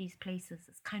set up these places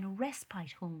as kind of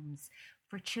respite homes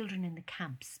for children in the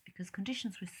camps because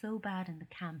conditions were so bad in the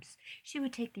camps. She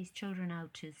would take these children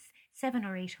out to 7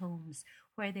 or 8 homes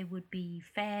where they would be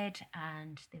fed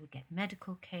and they would get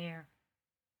medical care.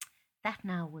 That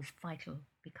now was vital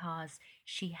because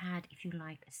she had, if you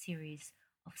like, a series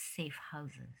of safe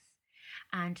houses.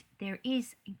 And there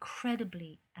is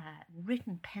incredibly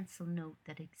written pencil note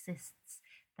that exists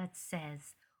that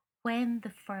says, when the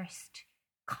first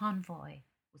convoy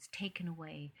was taken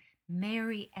away,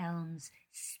 Mary Elms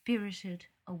spirited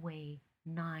away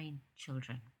 9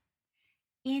 children.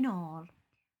 In all,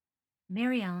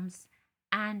 Mary Elms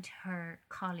and her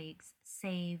colleagues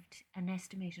saved an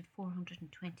estimated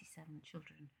 427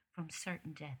 children from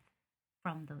certain death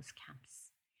from those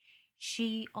camps.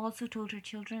 She also told her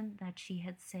children that she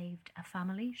had saved a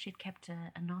family. She'd kept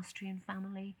an Austrian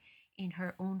family in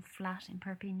her own flat in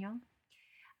Perpignan.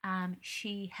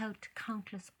 She helped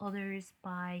countless others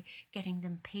by getting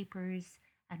them papers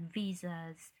and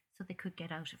visas so they could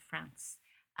get out of France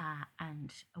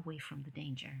and away from the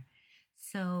danger.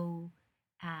 So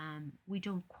we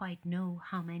don't quite know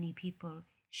how many people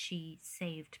she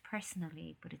saved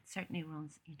personally, but it certainly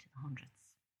runs into the hundreds.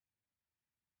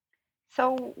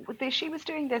 So she was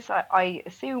doing this, I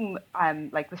assume,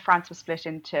 like with France was split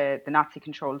into the Nazi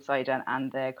controlled side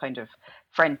and the kind of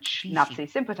French Vichy. Nazi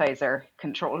sympathizer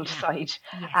controlled Yeah. side.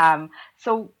 Yes.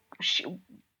 So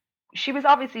she was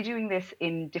obviously doing this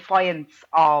in defiance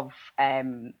of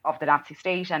the Nazi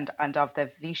state and of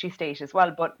the Vichy state as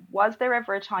well. But was there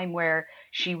ever a time where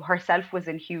she herself was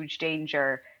in huge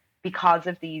danger because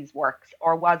of these works,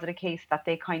 or was it a case that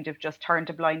they kind of just turned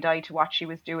a blind eye to what she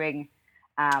was doing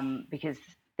because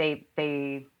they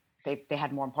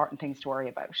had more important things to worry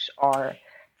about, or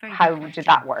Very how good did question.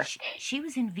 that work? She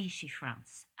was in Vichy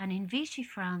France, and in Vichy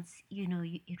France,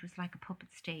 it was like a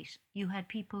puppet state. You had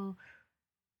people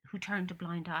who turned a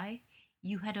blind eye.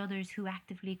 You had others who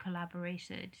actively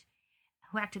collaborated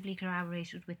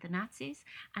with the Nazis,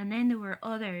 and then there were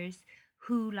others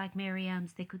who, like Mary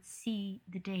Elms, they could see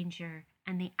the danger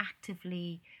and they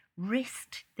actively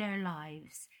risked their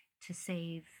lives to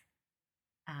save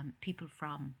people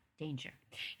from danger.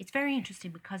 It's very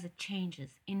interesting because it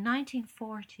changes. In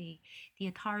 1940, the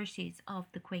authorities of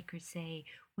the Quakers say,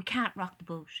 we can't rock the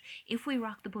boat. If we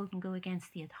rock the boat and go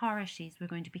against the authorities, we're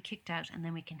going to be kicked out and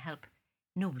then we can help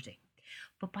nobody.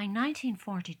 But by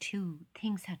 1942,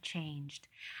 things had changed,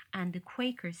 and the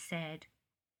Quakers said,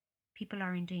 people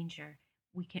are in danger.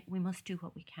 We must do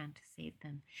what we can to save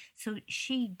them. So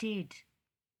she did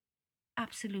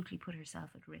absolutely put herself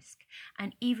at risk.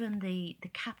 And even the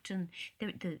captain,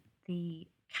 the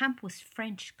camp was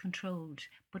French controlled,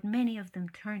 but many of them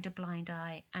turned a blind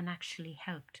eye and actually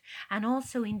helped. And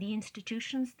also in the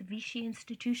institutions, the Vichy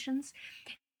institutions,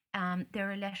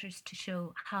 there are letters to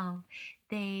show how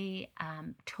they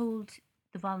told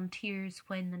the volunteers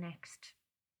when the next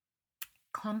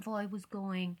convoy was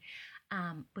going,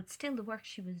 but still the work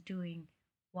she was doing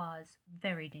was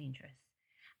very dangerous.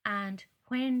 And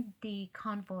when the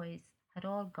convoys had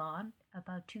all gone,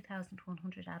 about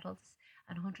 2,100 adults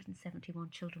and 171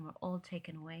 children were all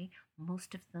taken away,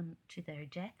 most of them to their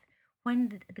death.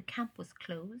 When the camp was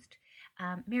closed,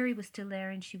 Mary was still there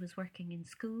and she was working in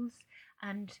schools.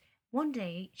 And one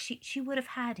day she would have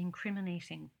had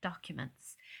incriminating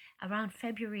documents. Around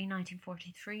February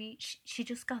 1943, she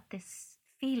just got this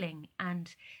feeling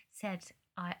and said,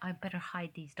 I better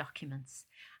hide these documents.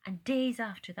 And days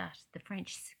after that,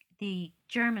 the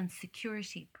German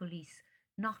security police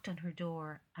knocked on her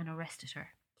door and arrested her.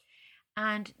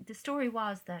 And the story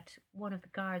was that one of the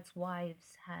guards'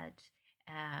 wives had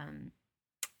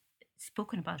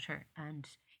spoken about her and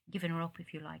given her up,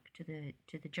 if you like, to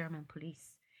the German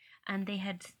police. And they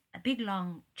had a big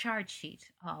long charge sheet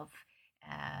of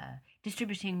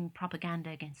distributing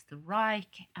propaganda against the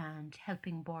Reich and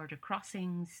helping border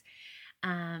crossings.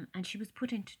 And she was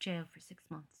put into jail for 6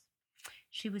 months.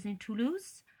 She was in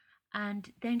Toulouse,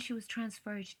 and then she was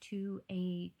transferred to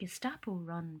a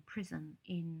Gestapo-run prison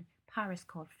in Paris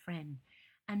called Fresnes.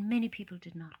 And many people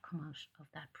did not come out of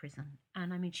that prison.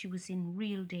 And I mean, she was in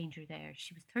real danger there.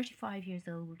 She was 35 years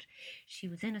old. She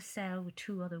was in a cell with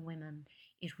 2 other women.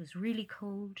 It was really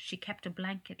cold. She kept a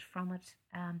blanket from it.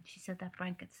 She said that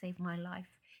blanket saved my life.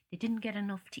 They didn't get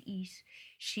enough to eat.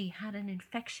 She had an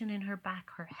infection in her back.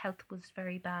 Her health was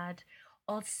very bad.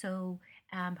 Also,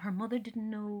 her mother didn't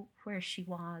know where she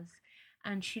was.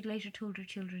 And she later told her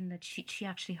children that she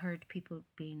actually heard people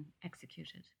being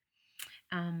executed.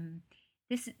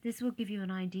 This will give you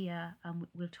an idea,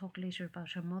 we'll talk later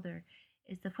about her mother,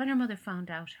 is that when her mother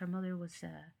found out, her mother was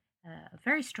a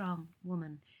very strong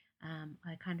woman.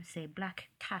 I kind of say black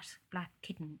cat, black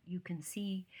kitten. You can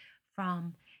see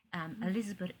from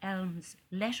Elizabeth Elm's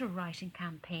letter writing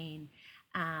campaign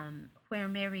where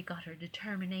Mary got her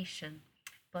determination.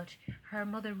 But her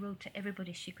mother wrote to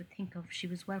everybody she could think of. She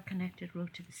was well connected,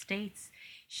 wrote to the States.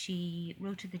 She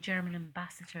wrote to the German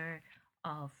ambassador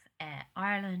of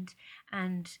Ireland,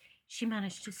 and she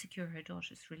managed to secure her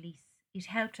daughter's release. It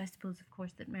helped, I suppose, of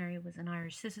course, that Mary was an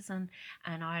Irish citizen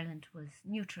and Ireland was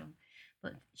neutral.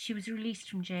 But she was released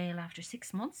from jail after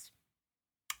 6 months,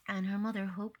 and her mother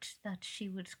hoped that she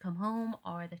would come home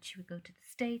or that she would go to the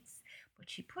States. But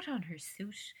she put on her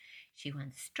suit, she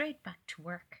went straight back to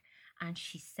work, and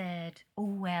she said,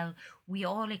 oh, well, we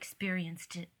all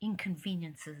experienced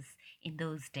inconveniences in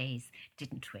those days,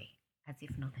 didn't we? As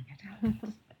if nothing had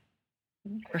happened.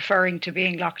 Referring to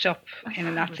being locked up in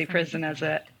a Nazi prison as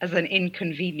an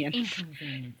inconvenience,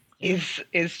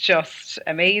 is just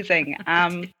amazing.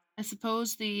 I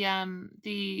suppose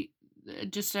the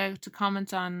just to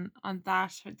comment on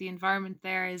that, the environment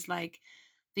there is like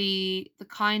the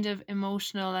kind of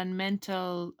emotional and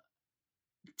mental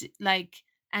like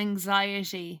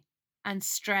anxiety and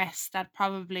stress that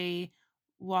probably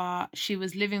what she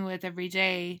was living with every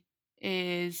day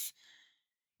is,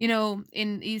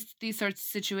 in these sorts of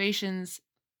situations,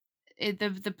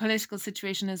 the political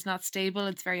situation is not stable.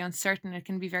 It's very uncertain. It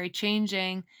can be very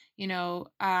changing. Your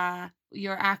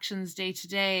actions day to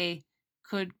day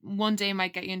could one day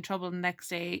might get you in trouble, the next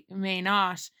day may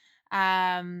not.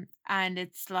 And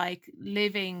it's like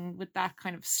living with that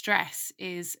kind of stress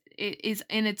is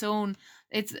in its own.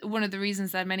 It's one of the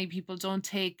reasons that many people don't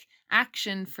take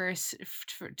action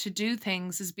to do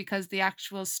things, is because the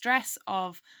actual stress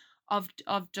of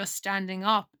just standing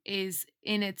up is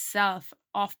in itself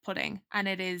off-putting, and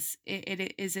it's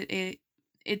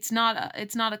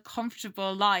not a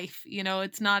comfortable life.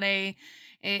 It's not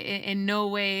in no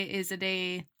way is it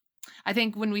a. I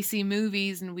think when we see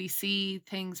movies and we see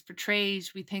things portrayed,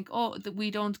 we think, oh, that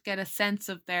we don't get a sense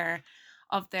of their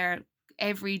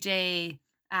everyday.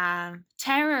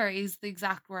 Terror is the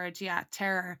exact word. Yeah,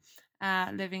 terror.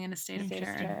 Living in a state of terror.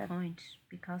 Interesting point,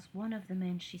 because one of the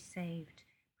men she saved,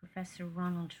 Professor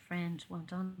Ronald Friend,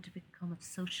 went on to become a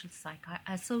social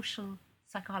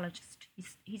psychologist.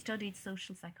 He studied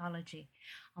social psychology,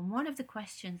 and one of the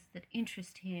questions that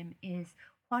interest him is,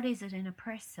 what is it in a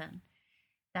person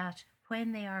that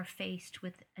when they are faced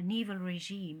with an evil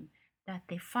regime, that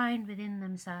they find within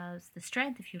themselves the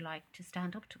strength, if you like, to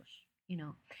stand up to it.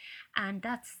 And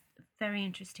that's a very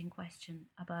interesting question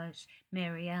about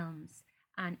Mary Elms,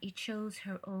 and it shows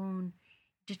her own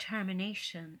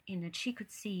determination in that she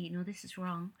could see, this is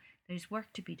wrong, there's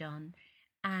work to be done,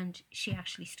 and she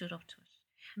actually stood up to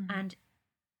it. Mm-hmm. And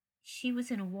she was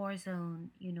in a war zone,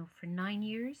 for 9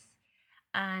 years.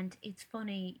 And it's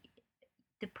funny,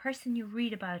 the person you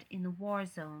read about in the war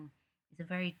zone is a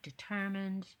very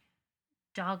determined,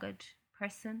 dogged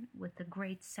person with a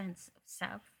great sense of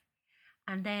self.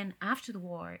 And then after the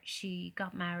war, she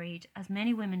got married, as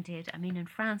many women did. I mean, in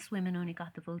France, women only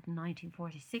got the vote in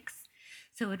 1946.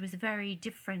 So it was a very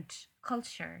different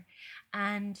culture.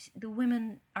 And the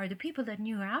women, or the people that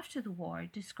knew her after the war,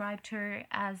 described her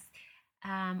as,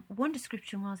 one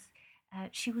description was,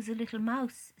 she was a little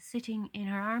mouse sitting in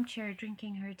her armchair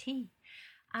drinking her tea.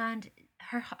 And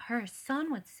her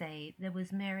son would say there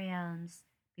was Mary Elms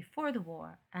before the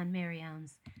war and Mary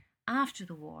Elms after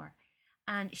the war.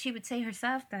 And she would say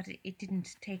herself that it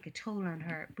didn't take a toll on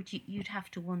her, but you'd have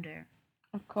to wonder.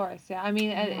 Of course, yeah. I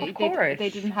mean, Of course. they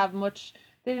didn't have much.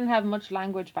 They didn't have much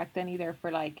language back then either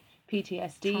for like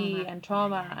PTSD and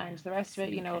trauma and the rest of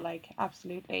it. Like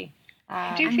absolutely.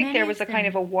 I do think there was a kind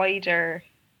of a wider.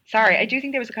 Sorry, I do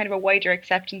think there was a kind of a wider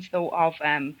acceptance though of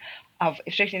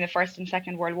especially in the First and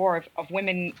Second World War of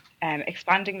women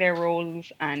expanding their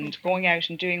roles and going out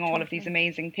and doing all of these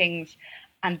amazing things,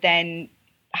 and then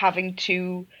having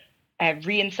to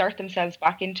reinsert themselves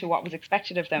back into what was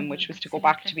expected of them, which was to go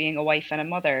back to being a wife and a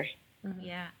mother.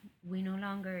 Yeah, we no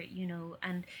longer,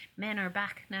 and men are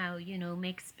back now,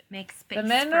 make space the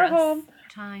men for are us. home.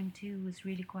 Time too was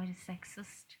really quite a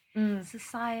sexist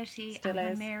society. Still and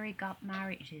is. when Mary got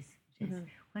married, it is.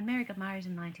 When Mary got married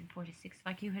in 1946,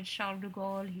 like you had Charles de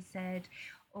Gaulle, he said,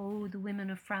 oh, the women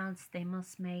of France, they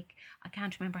must make, I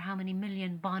can't remember how many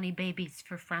million bonny babies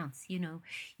for France. You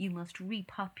must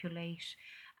repopulate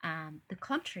the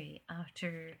country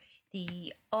after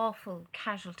the awful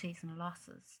casualties and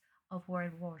losses of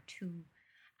World War II.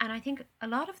 And I think a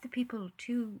lot of the people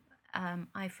too,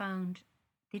 I found,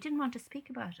 they didn't want to speak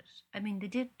about it. I mean, they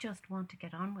did just want to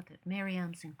get on with it, Mary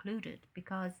Elms included,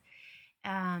 because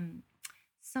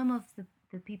some of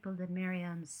the people that Mary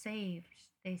Elms saved,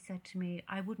 they said to me,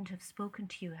 I wouldn't have spoken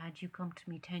to you had you come to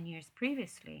me 10 years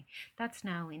previously. That's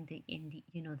now in the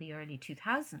the early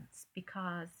 2000s,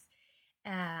 because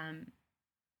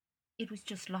it was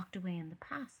just locked away in the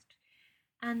past.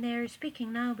 And they're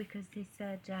speaking now because they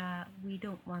said, we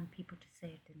don't want people to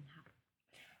say it didn't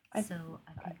happen. So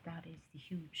I think that is the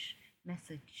huge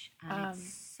message. And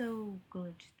it's so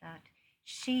good that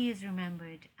she is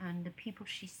remembered and the people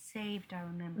she saved are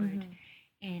remembered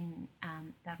in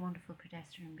that wonderful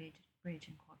pedestrian bridge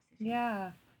in Cork City.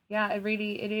 Yeah, it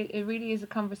really is a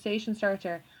conversation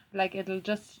starter. Like it'll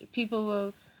just, people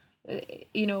will,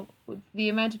 the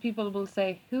amount of people will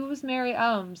say, who was Mary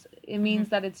Elms? It means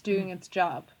that it's doing its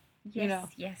job. Yes,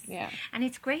 yes. Yeah. And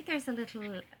it's great there's a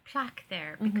little plaque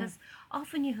there, because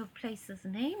often you have places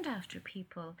named after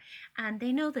people and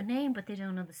they know the name but they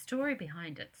don't know the story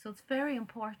behind it. So it's very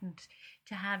important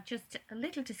to have just a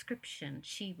little description.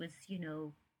 She was,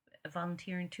 a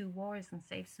volunteer in 2 wars and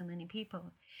saved so many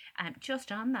people.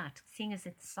 Just on that, seeing as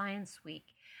it's Science Week,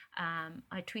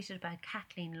 I tweeted about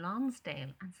Kathleen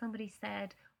Lonsdale, and somebody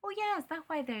said, "Oh yeah, is that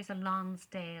why there's a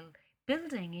Lonsdale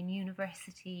building in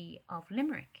University of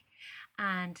Limerick?"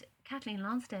 And Kathleen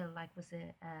Lonsdale, like, was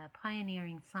a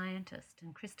pioneering scientist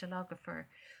and crystallographer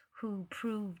who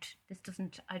proved this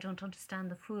doesn't. I don't understand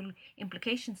the full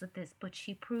implications of this, but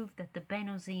she proved that the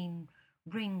Benozine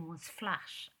ring was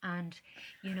flat, and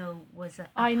was a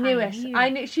I knew it. pioneer. I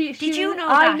knew Did you know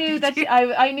I that? knew Did that. you?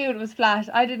 I knew it was flat.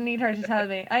 I didn't need her to tell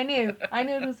me. I knew. I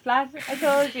knew it was flat. I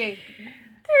told you.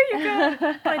 There you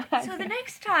go. But so the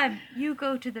next time you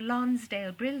go to the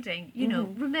Lonsdale building,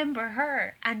 remember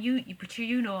her, and but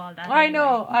you know all that. I anyway.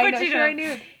 know. I But know. Sure, I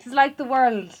knew. It's like the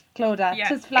world, Clodagh.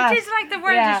 Yeah. It's flat. It is like the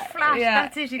world Yeah, is flat. yeah,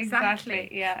 That's it, exactly.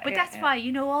 Yeah, But yeah, that's yeah.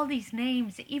 why, all these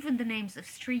names, even the names of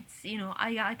streets,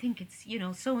 I think it's,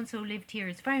 so and so lived here.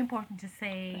 It's very important to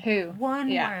say Who? one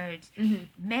Yeah. word, Mhm.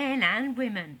 men and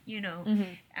women,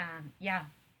 Mhm. yeah.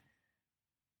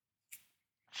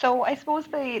 So I suppose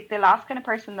the last kind of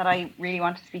person that I really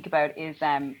want to speak about is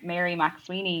Mary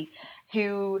McSweeney,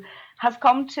 who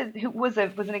who was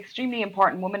an extremely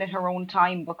important woman in her own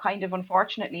time, but kind of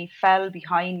unfortunately fell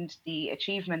behind the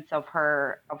achievements of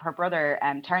her brother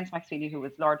Terence McSweeney, who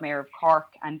was Lord Mayor of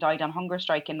Cork and died on hunger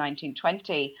strike in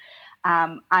 1920.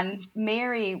 And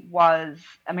Mary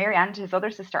and his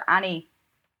other sister Annie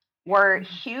were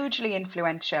hugely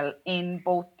influential in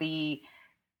both the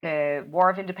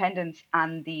War of Independence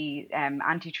and the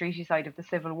anti-treaty side of the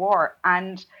Civil War.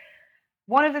 And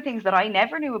one of the things that I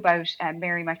never knew about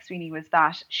Mary McSweeney was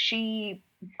that she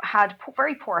had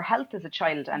very poor health as a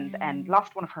child and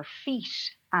lost one of her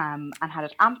feet and had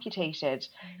it amputated.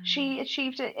 She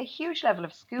achieved a huge level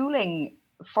of schooling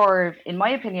for, in my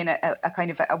opinion, a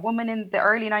kind of a woman in the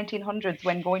early 1900s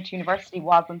when going to university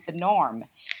wasn't the norm.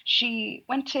 She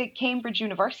went to Cambridge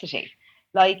University.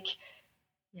 Like,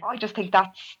 Yeah. I just think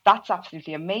that's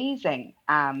absolutely amazing.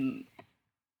 The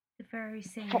very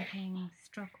same thing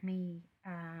struck me.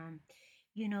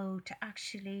 To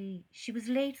actually, she was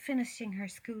late finishing her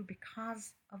school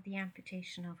because of the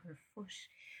amputation of her foot.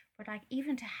 But like,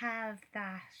 even to have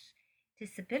that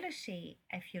disability,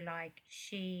 if you like,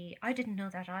 I didn't know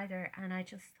that either, and I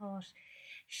just thought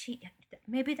she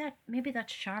maybe that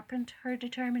sharpened her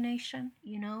determination,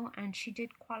 and she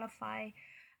did qualify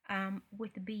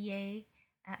with the BA.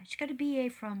 She got a BA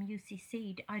from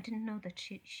UCC. I didn't know that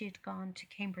she had gone to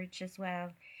Cambridge as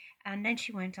well. And then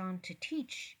she went on to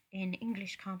teach in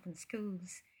English convent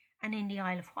schools and in the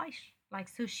Isle of Wight. Like,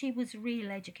 so she was a real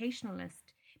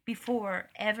educationalist before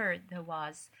ever there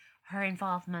was her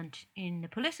involvement in the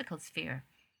political sphere.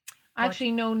 I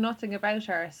actually know nothing about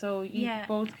her, so you Yeah.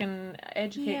 both can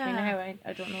educate me now.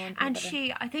 I don't know anything And about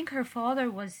her. I think her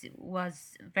father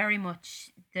was very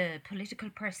much the political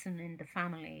person in the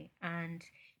family, and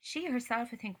she herself,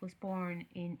 I think, was born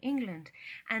in England,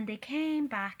 and they came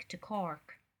back to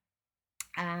Cork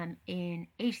in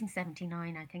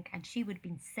 1879, I think, and she would have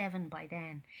been 7 by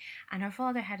then. And her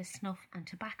father had a snuff and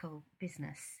tobacco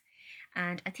business.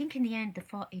 And I think in the end,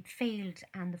 it failed,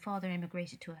 and the father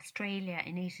emigrated to Australia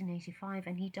in 1885,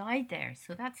 and he died there.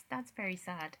 So that's very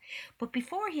sad. But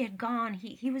before he had gone,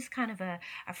 he was kind of a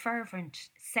fervent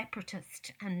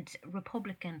separatist and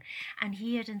Republican, and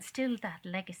he had instilled that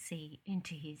legacy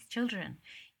into his children.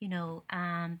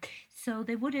 So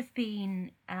they would have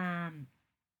been.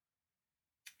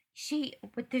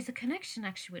 But there's a connection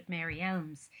actually with Mary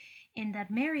Elmes, in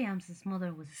that Mary Elms's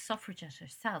mother was a suffragette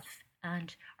herself,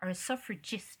 or a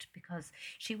suffragist, because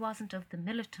she wasn't of the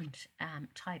militant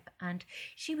type, and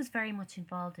she was very much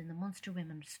involved in the Munster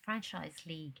Women's Franchise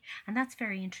League, and that's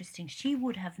very interesting. She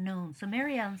would have known, so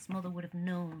Mary Ellen's mother would have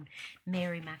known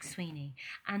Mary McSweeney,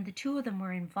 and the two of them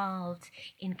were involved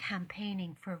in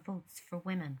campaigning for votes for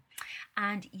women.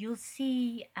 And you'll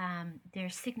see their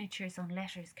signatures on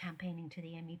letters campaigning to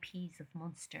the MEPs of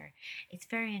Munster. It's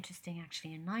very interesting,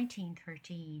 actually. In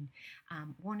 1913,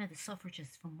 one of the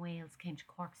suffragists from Wales came to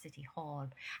Cork City Hall,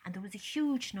 and there was a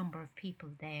huge number of people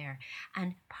there.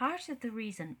 And part of the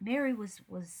reason, Mary was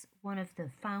one of the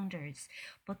founders,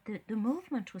 but the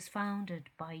movement was founded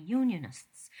by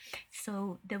unionists.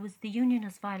 So there was the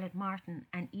unionist Violet Martin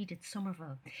and Edith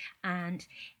Somerville, and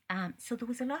so there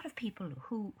was a lot of people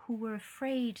who were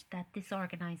afraid that this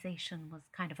organisation was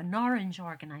kind of an orange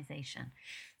organisation.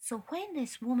 So when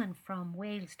this woman from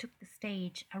Wales took the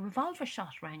stage, a revolver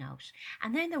shot rang out,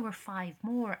 and then there were 5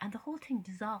 more, and the whole thing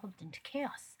dissolved into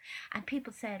chaos. And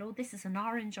people said, oh, this is an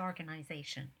orange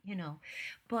organisation,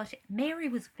 But Mary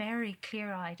was very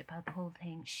clear-eyed about the whole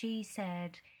thing. She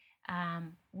said,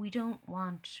 we don't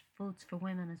want votes for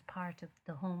women as part of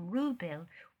the Home Rule Bill.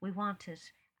 We want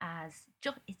it as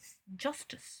it's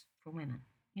justice for women.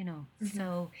 you know. Mhm.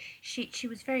 So she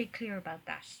was very clear about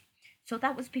that. So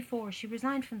that was before she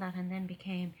resigned from that and then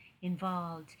became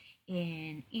involved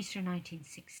in Easter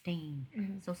 1916.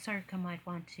 Mhm. So Circa might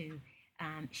want to.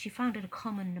 She founded a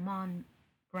Common Naman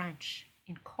branch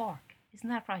in Cork. Isn't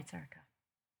that right, Circa?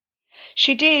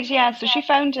 She did, yeah. So she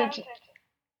founded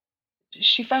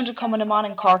Common Amon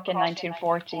in Cork in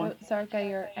 1940. Oh, Sarka,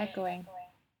 you're echoing.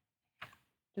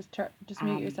 Just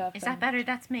mute Um, yourself Is that then. better?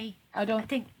 That's me. I I don't.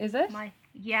 think Is it?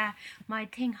 my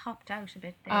thing hopped out a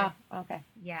bit there. Ah, okay.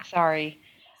 Yeah. Sorry.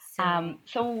 So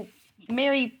So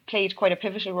Mary played quite a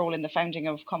pivotal role in the founding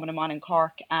of Common Amon in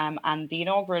Cork, and the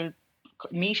inaugural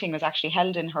meeting was actually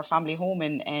held in her family home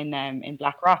in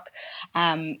Blackrock.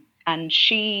 Um, and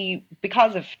she,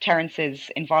 because of Terence's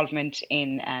involvement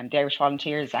in the Irish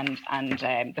Volunteers and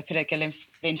the political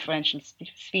influential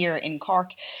sphere in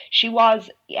Cork, she was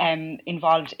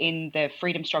involved in the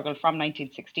freedom struggle from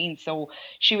 1916. So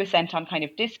she was sent on kind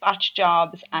of dispatch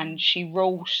jobs, and she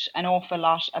wrote an awful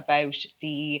lot about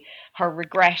her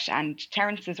regret and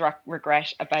Terence's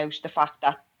regret about the fact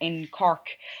that in Cork,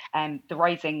 the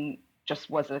rising just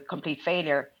was a complete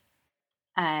failure.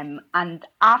 And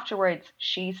afterwards,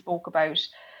 she spoke about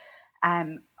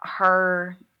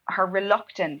her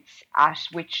reluctance at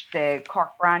which the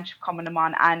Cork branch of Common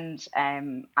Amon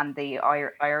and the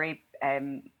IRA,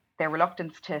 their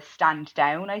reluctance to stand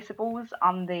down, I suppose,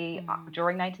 on the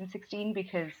during 1916,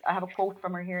 because I have a quote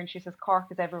from her here, and she says, "Cork,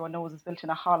 as everyone knows, is built in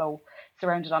a hollow,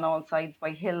 surrounded on all sides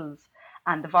by hills,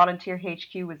 and the volunteer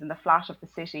HQ was in the flat of the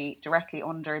city, directly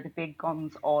under the big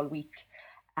guns all week.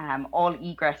 All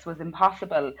egress was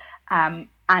impossible."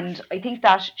 And I think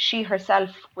that she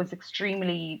herself was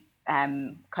extremely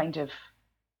kind of,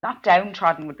 not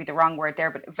downtrodden would be the wrong word there,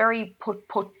 but very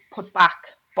put back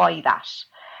by that.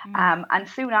 And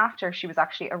soon after, she was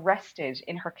actually arrested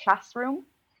in her classroom.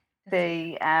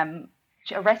 She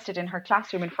arrested in her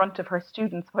classroom in front of her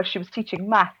students while she was teaching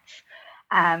maths.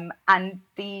 And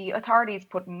the authorities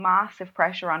put massive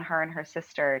pressure on her and her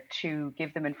sister to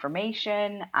give them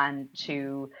information and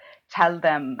to tell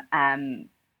them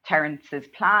Terence's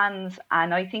plans.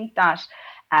 And I think that,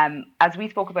 as we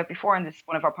spoke about before in this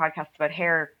one of our podcasts about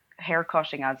hair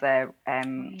cutting as a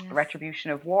yes.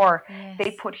 retribution of war, Yes.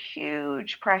 they put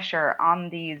huge pressure on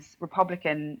these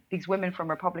women from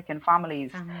Republican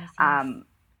families, yes.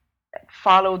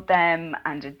 Followed them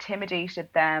and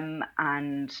intimidated them,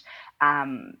 and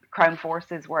Crown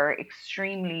forces were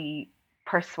extremely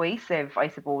persuasive, I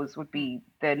suppose would be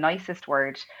the nicest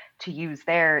word to use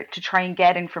there, to try and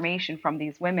get information from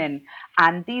these women.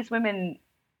 And these women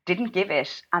didn't give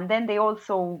it. And then they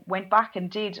also went back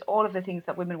and did all of the things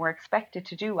that women were expected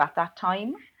to do at that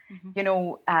time.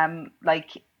 Like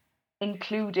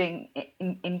including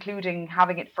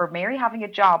having it, for Mary, having a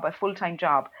job, a full-time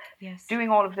job, Yes. doing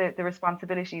all of the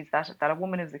responsibilities that a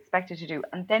woman is expected to do,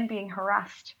 and then being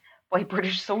harassed by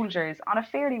British soldiers on a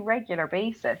fairly regular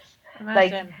basis.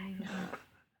 Imagine.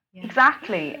 Yeah.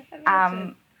 Exactly.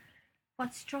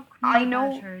 What struck me I about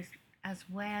know. her as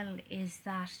well is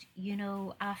that,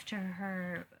 after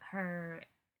her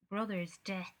brother's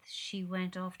death, she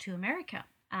went off to America.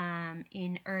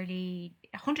 In early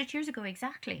 100 years ago,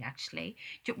 exactly, actually,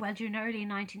 during early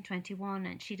 1921,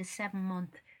 and she had a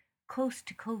 7-month coast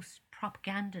to coast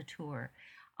propaganda tour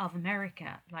of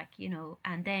America,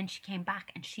 and then she came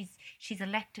back, and she's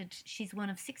elected. She's one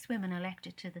of 6 women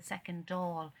elected to the second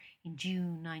Dáil in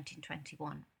June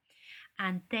 1921,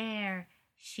 and there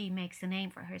she makes a name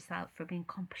for herself for being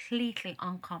completely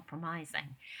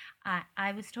uncompromising.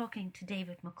 I was talking to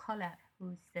David McCullough,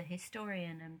 who's the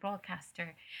historian and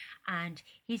broadcaster, and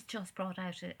he's just brought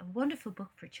out a wonderful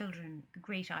book for children, The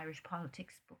Great Irish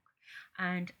Politics Book.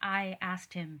 And I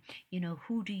asked him,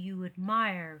 who do you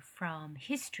admire from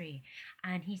history?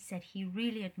 And he said he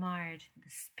really admired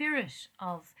the spirit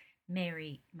of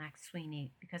Mary McSweeney,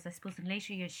 because I suppose in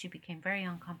later years she became very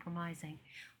uncompromising.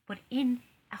 But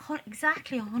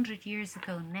exactly 100 years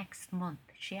ago next month,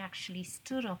 she actually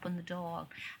stood up on the Dáil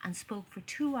and spoke for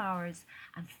 2 hours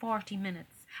and 40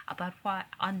 minutes about what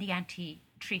on the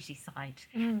anti-treaty side.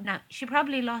 Now, she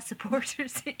probably lost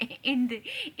supporters in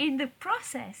the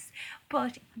process,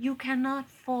 but you cannot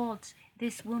fault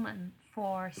this woman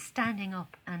for standing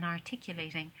up and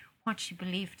articulating what she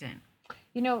believed in.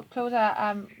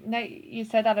 Clodagh, now you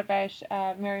said that about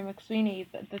Mary McSweeney.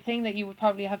 The thing that you would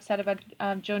probably have said about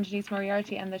Joan Denise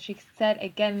Moriarty, and that she said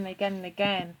again and again and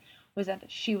again, was that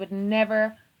she would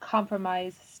never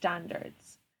compromise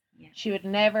standards. Yeah. She would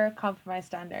never compromise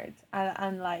standards.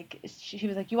 And like, she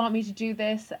was like, you want me to do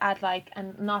this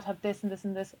and not have this and this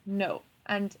and this? No.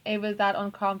 And it was that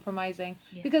uncompromising.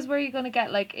 Yeah. Because where are you going to get,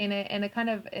 in a kind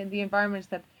of, in the environment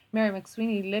that Mary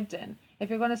McSweeney lived in. If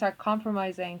you're going to start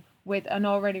compromising with an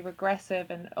already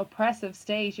regressive and oppressive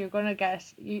state, you're going to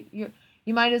get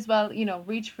you might as well, you know,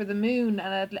 reach for the moon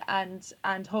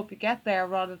and hope you get there,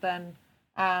 rather than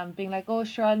being like, oh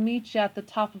sure, I'll meet you at the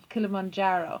top of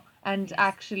Kilimanjaro, and Yes.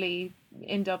 actually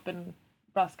end up in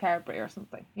Rosscarbery or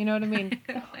something. You know what I mean?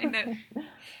 I know.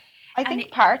 I And think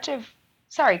it, part of,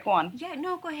 sorry, go on. yeah,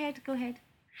 no, go ahead, go ahead.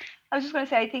 I was just going to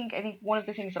say, I think one of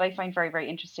the things that I find very, very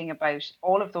interesting about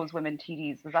all of those women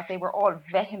TDs was that they were all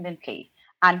vehemently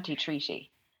anti-treaty.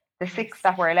 The Yes, six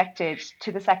that were elected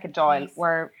to the second Dáil yes,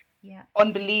 were yeah,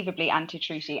 unbelievably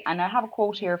anti-treaty. And I have a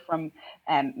quote here from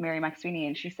Mary McSweeney,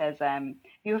 and she says,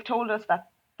 "You have told us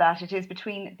that it is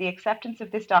between the acceptance of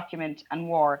this document and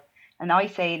war, and I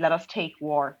say, let us take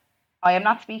war. I am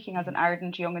not speaking as an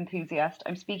ardent young enthusiast.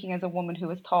 I'm speaking as a woman who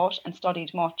has thought and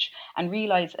studied much and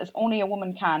realised, as only a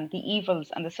woman can, the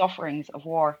evils and the sufferings of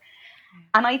war." yeah,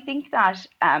 And I think that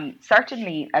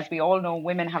certainly, as we all know,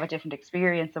 women have a different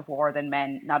experience of war than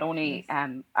men. Not yes, only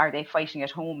are they fighting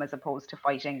at home as opposed to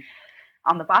fighting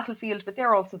on the battlefield, but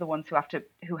they're also the ones who have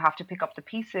to pick up the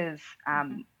pieces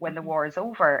when the war is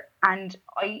over. And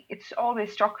it's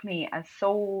always struck me as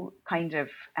so kind of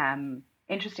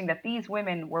interesting that these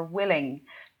women were willing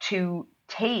to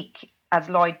take, as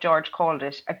Lloyd George called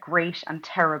it, a great and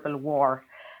terrible war,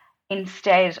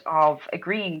 instead of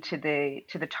agreeing to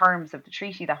the terms of the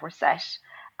treaty that were set.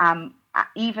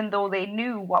 Even though they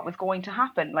knew what was going to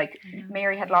happen, like I know,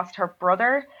 Mary had lost her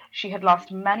brother, she had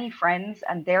lost many friends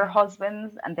and their yeah,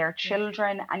 husbands and their yes,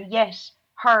 children, and yet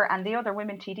her and the other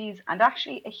women TDs, and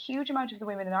actually a huge amount of the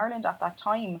women in Ireland at that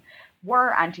time,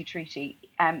 were anti-treaty.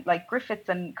 Like Griffiths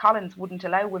and Collins wouldn't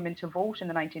allow women to vote in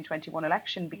the 1921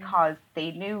 election yeah, because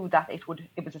they knew that it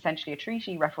was essentially a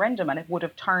treaty referendum and it would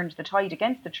have turned the tide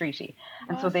against the treaty.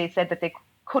 And so What? they said that they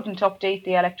couldn't update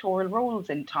the electoral rolls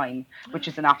in time, which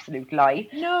is an absolute lie.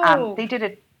 No. They did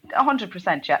it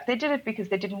 100%. Yeah, they did it because mm,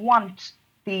 they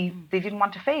didn't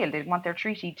want to fail. They didn't want their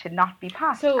treaty to not be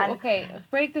passed. So, And okay,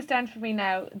 break this down for me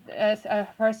now. As a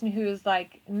person who is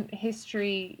like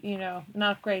history, you know,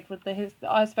 not great with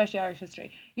especially Irish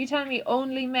history. You tell me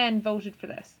only men voted for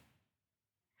this.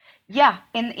 yeah,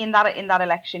 in that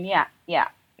election, yeah, yeah,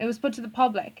 It was put to the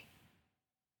public.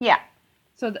 yeah.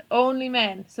 So the only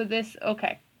men. So this,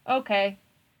 okay. Okay.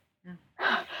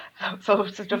 yeah. So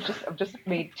I've just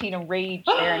made Tina rage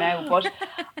there now, but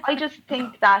I just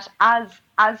think that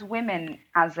as women,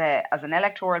 as an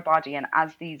electoral body, and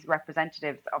as these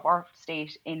representatives of our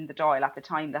state in the Dáil at the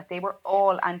time, that they were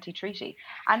all anti-treaty,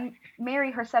 and Mary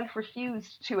herself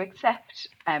refused to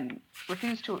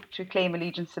claim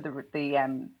allegiance to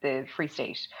the Free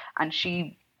State, and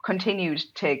she continued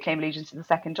to claim allegiance to the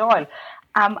Second Dáil.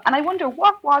 And I wonder,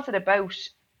 what was it about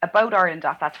Ireland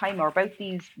at that time, or about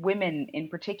these women in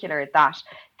particular, that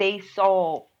they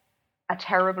saw a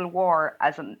terrible war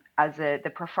as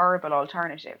the preferable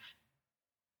alternative?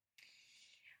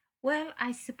 Well,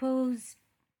 I suppose.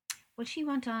 Well, she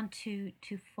went on to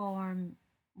form.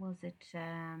 Was it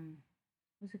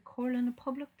Corlin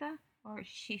Publica, or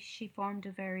she formed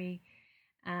a very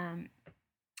um,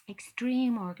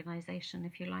 extreme organisation,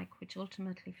 if you like, which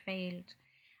ultimately failed.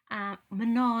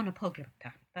 Manon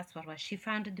Publica, that's what it was. She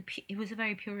founded it was a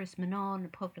very purist Manon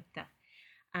Publica,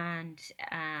 and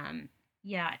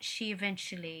yeah, she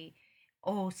eventually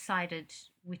sided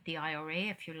with the IRA,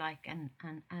 if you like, and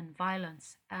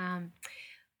violence.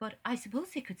 But I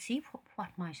suppose they could see what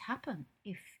might happen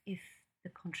if the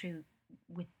country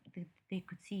they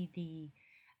could see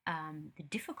the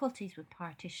difficulties with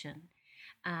partition.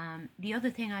 The other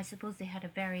thing, I suppose, they had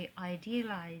a very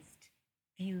idealized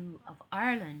view of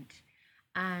Ireland,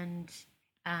 and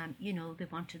they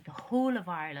wanted the whole of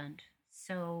Ireland.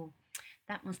 So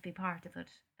that must be part of it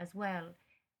as well.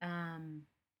 Um,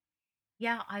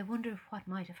 yeah, I wonder what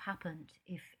might have happened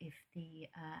if the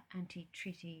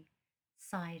anti-treaty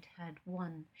side had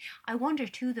won. I wonder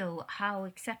too, though, how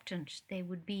acceptant they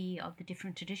would be of the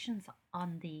different traditions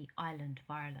on the island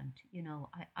of Ireland.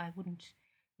 I wouldn't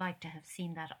like to have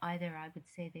seen that either. I would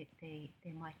say that they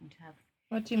mightn't have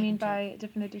What do you mean taken to. by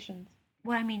different editions?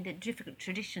 Well, I mean the difficult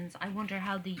traditions. I wonder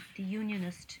how the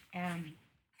unionist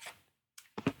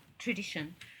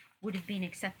tradition would have been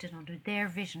accepted under their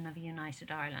vision of a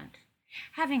united Ireland.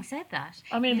 Having said that,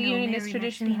 I mean, the unionist Mary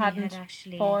tradition McSweeney hadn't had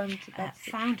actually formed.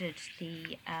 founded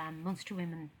the Munster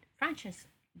Women Franchise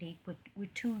League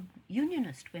with two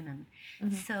unionist women.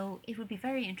 Mhm. So it would be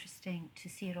very interesting to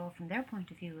see it all from their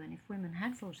point of view, and if women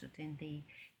had voted in the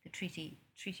treaty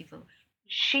vote.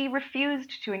 she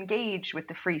refused to engage with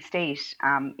the Free State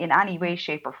in any way,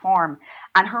 shape, or form.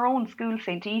 And her own school,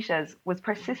 St. Ita's, was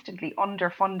persistently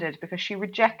underfunded because she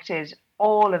rejected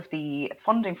all of the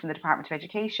funding from the Department of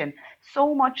Education,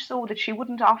 so much so that she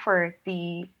wouldn't offer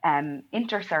the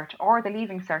intercert or the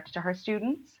leaving cert to her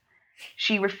students.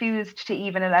 She refused to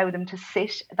even allow them to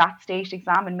sit that state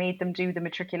exam and made them do the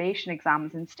matriculation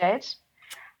exams instead.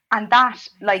 And that,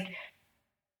 like,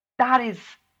 that is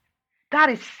that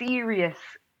is serious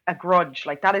a grudge.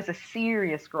 Like that is a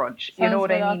serious grudge. You know Sounds a what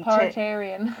bit I mean? To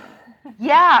authoritarian.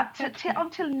 yeah, to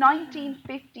until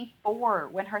 1954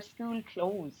 when her school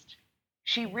closed,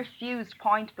 she refused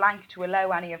point blank to allow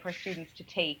any of her students to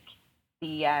take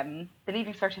the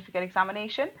leaving certificate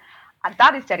examination, and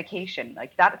that is dedication.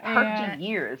 Like that, Yeah. 30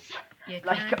 years. You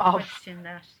Like can't of question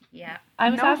that. Yeah. I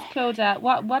must no. ask Clodagh,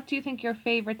 what do you think your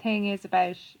favourite thing is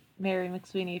about Mary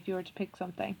McSweeney if you were to pick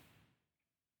something?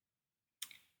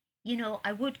 You know,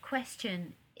 I would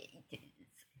question,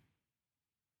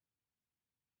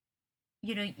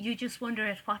 you know, you just wonder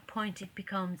at what point it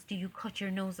becomes, do you cut your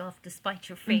nose off to spite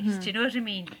your face? Do you know what I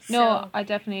mean? No, So, I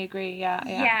definitely agree. Yeah.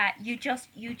 yeah, you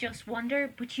just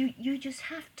wonder, but you just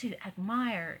have to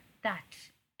admire that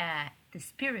the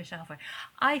spirit of her.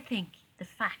 I think the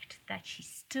fact that she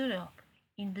stood up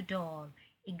in the Dáil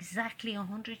exactly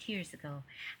 100 years ago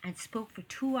and spoke for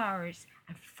 2 hours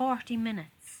and 40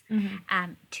 minutes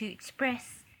to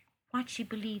express what she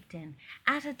believed in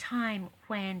at a time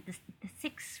when the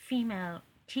six female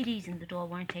TDs in the Dáil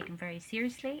weren't taken very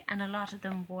seriously, and a lot of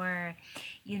them were,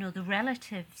 you know, the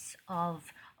relatives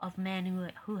of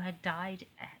men who had died,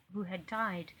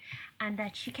 and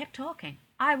that she kept talking.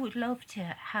 I would love to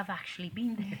have actually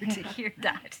been there to hear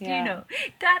that. Yeah. You know,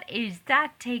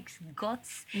 that takes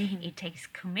guts. It takes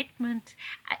commitment.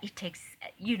 It takes,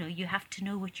 you know, you have to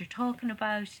know what you're talking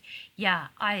about. Yeah,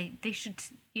 they should,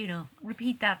 you know,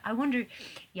 repeat that. I wonder.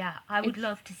 Yeah, I would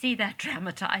love to see that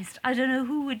dramatized. I don't know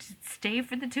who would stay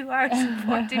for the 2 hours and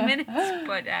 40 minutes,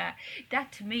 but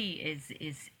that to me is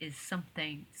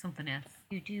something else.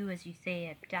 You do, as you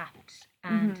say, adapt,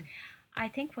 and I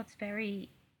think what's very,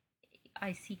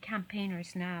 I see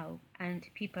campaigners now and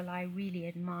people I really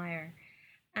admire,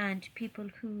 and people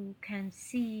who can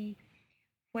see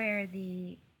where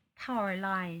the power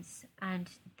lies, and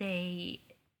they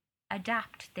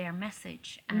adapt their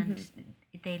message, and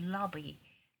they lobby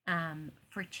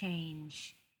for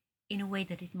change in a way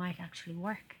that it might actually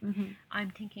work.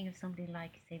 I'm thinking of somebody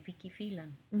like, say, Vicky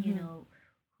Phelan, you know,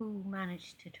 who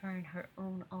managed to turn her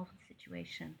own awful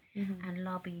situation and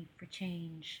lobby for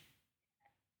change,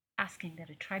 asking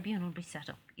that a tribunal be set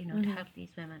up, you know, to help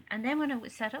these women. And then when it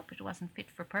was set up, it wasn't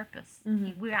fit for purpose.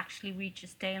 We actually reached a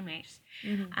stalemate.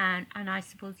 And I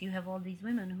suppose you have all these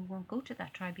women who won't go to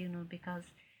that tribunal because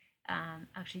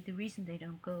actually the reason they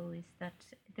don't go is that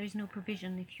there's no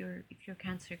provision if your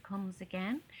cancer comes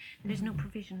again. There's no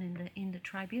provision in the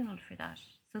tribunal for that.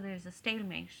 So there's a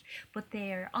stalemate. But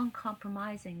they're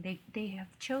uncompromising. They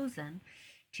have chosen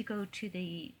to go to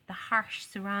the harsh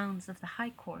surrounds of the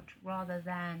High Court rather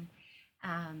than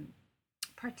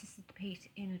participate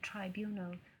in a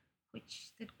tribunal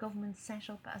which the government set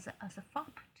up as a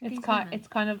fop to these women. It's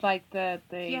kind of like the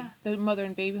mother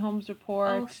and baby homes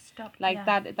report. Oh, stop! Like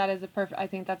that is a perfect. I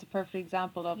think that's a perfect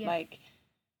example of like,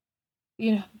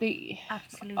 you know, the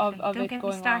absolutely of Don't it get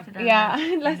going me started on. on Yeah,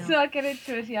 that, let's not get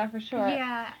into it. Yeah, for sure.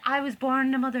 Yeah, I was born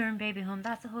in a mother and baby home.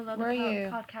 That's a whole other Were you?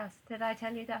 podcast. Did I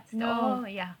tell you that? No. Oh,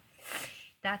 yeah.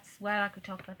 That's, well, I could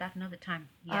talk about that another time.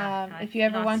 Yeah. If you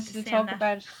ever wanted to talk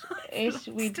about it,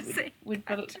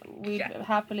 we'd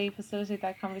happily facilitate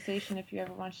that conversation if you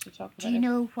ever wanted to talk about it. Do you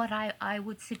know what I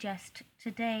would suggest?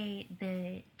 Today,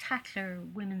 the Tackler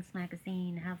Women's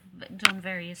Magazine have done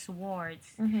various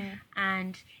awards,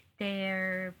 and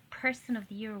their Person of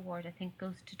the Year award, I think,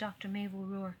 goes to Dr. Maeve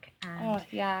O'Rourke and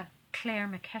Claire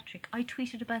McKettrick. I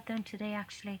tweeted about them today,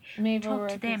 actually. Maeve Talk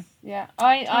O'Rourke to them.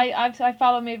 I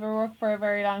follow Maeve O'Rourke for a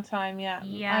very long time. Yeah.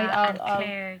 Yeah,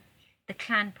 Claire, the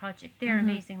Clan Project. They're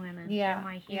amazing women. Yeah, they're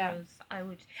my heroes.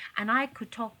 I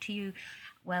could talk to you.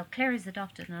 Well, Claire is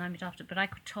adopted and I'm adopted, but I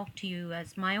could talk to you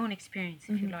as my own experience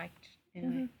if you liked.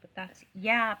 Anyway, but that's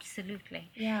absolutely.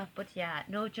 Yeah. But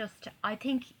I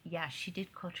think she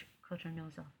did cut her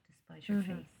nose off despite her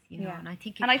face. You know, and I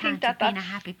think it can't have been a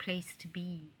happy place to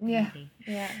be, really.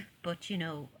 Yeah. But, you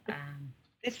know...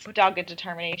 this dogged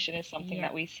determination is something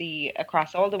that we see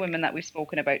across all the women that we've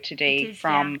spoken about today,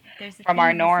 from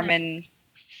our Norman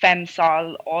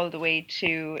Femsol all the way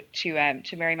to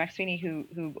Mary McSweeney,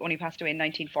 who only passed away in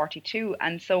 1942.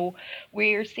 And so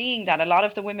we're seeing that a lot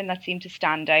of the women that seem to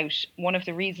stand out, one of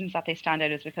the reasons that they stand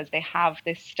out is because they have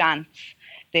this stance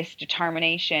this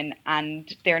determination,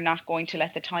 and they're not going to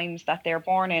let the times that they're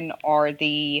born in or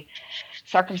the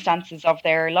circumstances of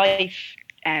their life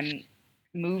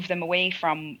move them away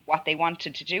from what they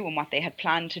wanted to do and what they had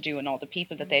planned to do and all the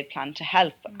people that they'd planned to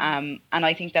help. And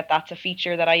I think that that's a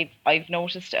feature that I've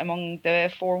noticed among the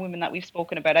 4 women that we've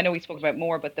spoken about. I know we've spoken about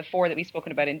more, but the 4 that we've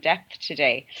spoken about in depth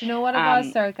today. Do you know what it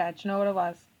was, Circa? Do you know what it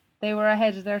was? They were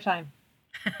ahead of their time.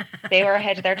 They were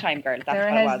ahead of their time, girl. That's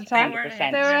what it was.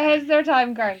 100%. They were ahead of their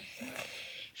time, girl.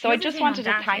 So I just wanted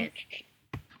to thank.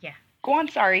 Yeah. Go on.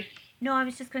 Sorry. No, I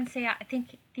was just going to say, I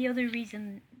think the other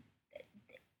reason,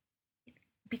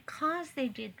 because they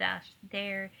did that,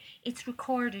 it's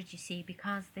recorded, you see,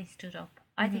 because they stood up.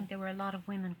 I think there were a lot of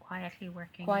women quietly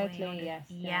working away yes.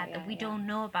 that we don't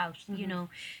know about, you know.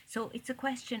 So it's a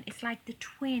question, it's like the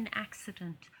twin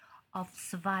accident of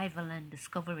survival and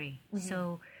discovery.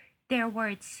 So their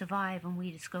words survive and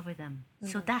we discover them.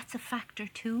 So that's a factor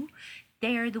too.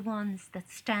 They're the ones that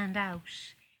stand out.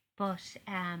 But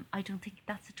I don't think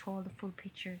that's at all the full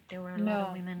picture. There were a lot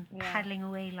of women paddling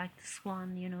away like the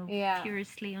swan, you know,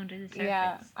 furiously under the surface.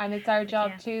 Yeah, and it's our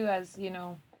job too, as you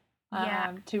know,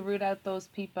 to root out those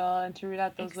people and to root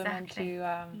out those women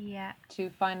to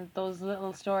find those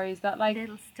little stories that, like,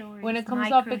 when it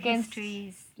comes up against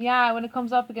when it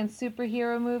comes up against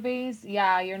superhero movies,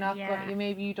 you're not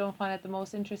maybe you don't find it the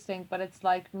most interesting, but it's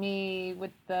like me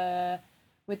with the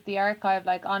archive.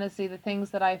 Like, honestly, the things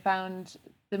that I found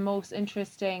the most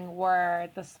interesting were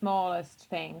the smallest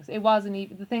things. It wasn't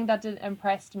even the thing that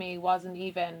impressed me wasn't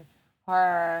even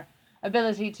her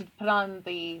ability to put on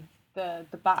the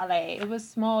ballet. It was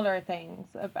smaller things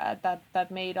about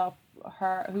that made up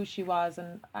who she was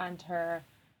and her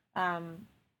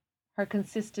her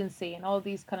consistency and all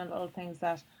these kind of little things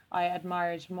that I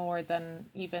admired more than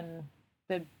even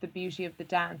the beauty of the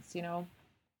dance, you know.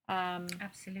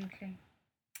 Absolutely.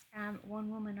 One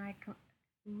woman I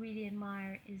really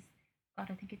admire is, I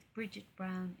think it's Bridget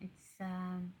Brown. It's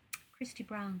Christy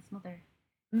Brown's mother.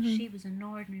 She was an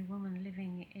ordinary woman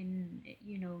living in,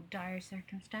 you know, dire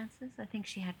circumstances. I think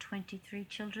she had 23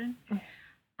 children.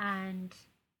 And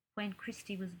when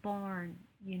Christy was born,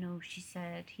 you know, she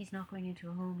said, he's not going into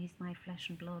a home, he's my flesh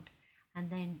and blood. And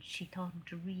then she taught him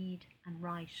to read and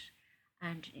write.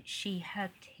 And she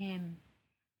helped him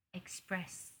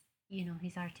express, you know,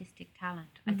 his artistic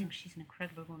talent. I think she's an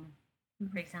incredible woman,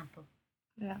 for example.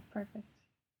 Yeah, perfect.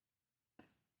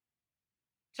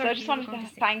 So I just wanted to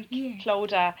thank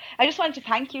Clodagh. I just wanted to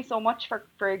thank you so much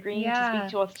for agreeing to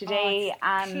speak to us today.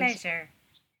 And pleasure.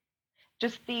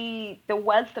 Just the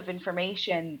wealth of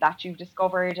information that you've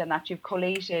discovered and that you've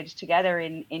collated together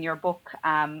in your book,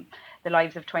 The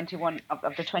Lives of 21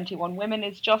 of the 21 Women,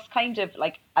 is just kind of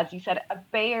like, as you said, a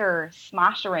bare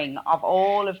smattering of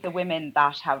all of the women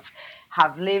that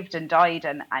have lived and died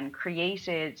and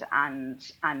created and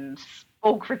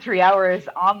spoke for 3 hours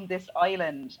on this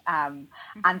island, and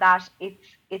that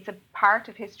it's a part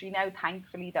of history now,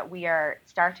 thankfully, that we are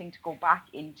starting to go back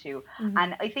into.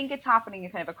 And I think it's happening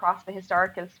kind of across the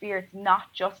historical sphere. It's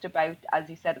not just about,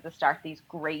 as you said at the start, these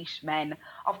great men.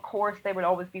 Of course, there will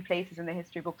always be places in the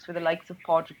history books for the likes of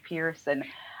Padraig Pearse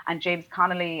and James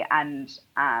Connolly and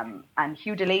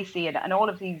Hugh de Lacy and all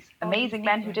of these amazing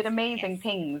men who did amazing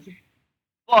things.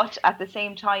 But at the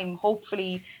same time,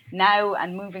 hopefully now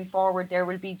and moving forward, there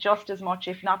will be just as much,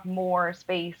 if not more,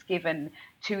 space given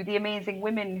to the amazing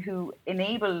women who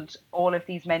enabled all of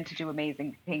these men to do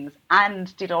amazing things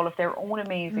and did all of their own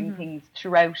amazing things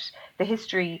throughout the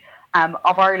history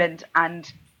of Ireland.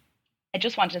 And I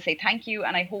just wanted to say thank you,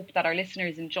 and I hope that our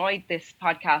listeners enjoyed this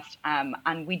podcast.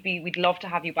 And we'd love to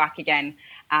have you back again.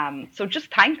 So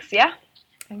just thanks, yeah.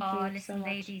 Thank you listen, so much.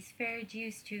 Ladies, fair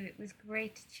dues to you. It was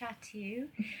great to chat to you.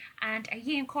 And are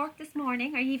you in Cork this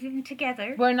morning? Are you even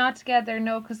together? We're not together,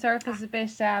 no, because Circa's a bit,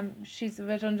 she's a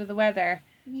bit under the weather.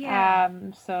 Yeah.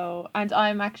 So, and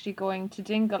I'm actually going to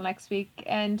Dingle next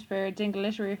weekend for Dingle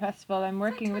Literary Festival. I'm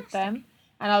working with them.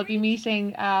 And I'll be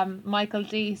meeting Michael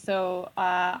D. So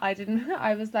I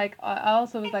was like, I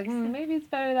also was like, maybe it's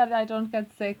better that I don't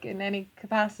get sick in any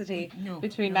capacity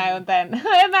between now and then.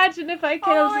 I imagine if I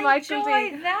killed Michael D.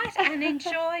 Enjoy that and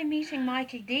enjoy meeting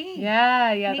Michael D.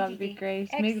 Yeah, that'll be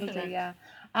great. Michael D, yeah.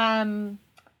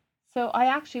 So I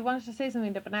actually wanted to say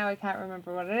something, but now I can't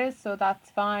remember what it is, so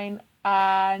that's fine.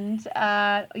 And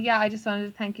I just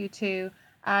wanted to thank you too.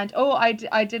 And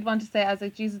I did want to say, I was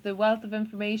like, Jesus, the wealth of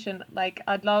information, like,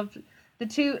 I'd love the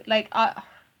two, like,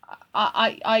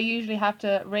 I usually have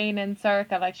to rein in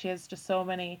Circa, like, she has so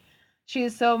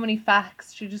many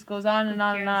facts, she just goes on and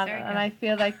on and on, and I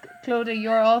feel like, Clodagh,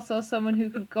 you're also someone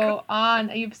who could go on,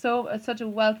 you've such a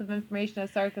wealth of information, as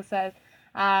Circa says,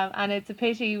 And it's a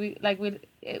pity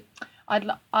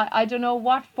I don't know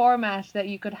what format that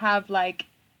you could have like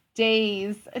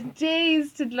days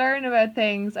to learn about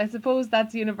things. I suppose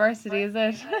that's university, is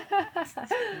it?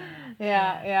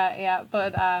 Yeah.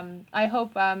 But I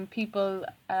hope people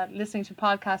listening to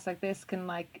podcasts like this can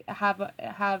like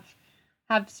have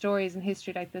stories in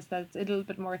history like this that's a little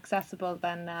bit more accessible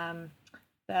than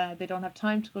they don't have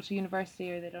time to go to university,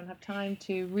 or they don't have time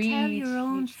to read. Tell your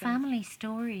own things. family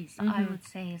stories, I would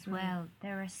say as well.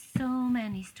 There are so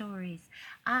many stories.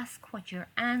 Ask what your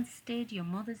aunts did, your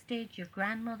mothers did, your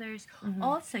grandmothers,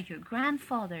 also your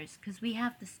grandfathers, because we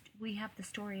have the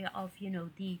story of, you know,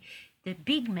 the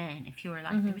big men, if you were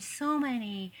like. There were so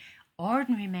many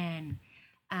ordinary men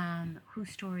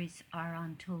whose stories are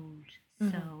untold.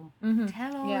 So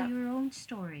tell all your own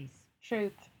stories.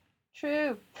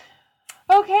 True.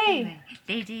 Okay. Anyway,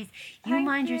 ladies, you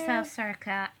mind yourself,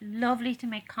 Circa. Lovely to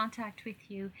make contact with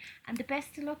you. And the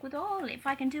best of luck with all. If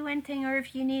I can do anything, or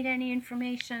if you need any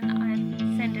information,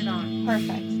 I'll send it on.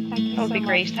 Perfect. Thank you so much. That would be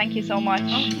great. Thank you so much.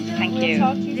 Thank We'll you.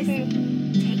 talk to you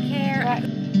soon. Take care. Right.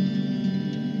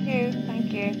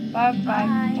 Thank you. Bye.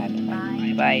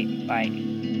 Bye. Bye. Bye.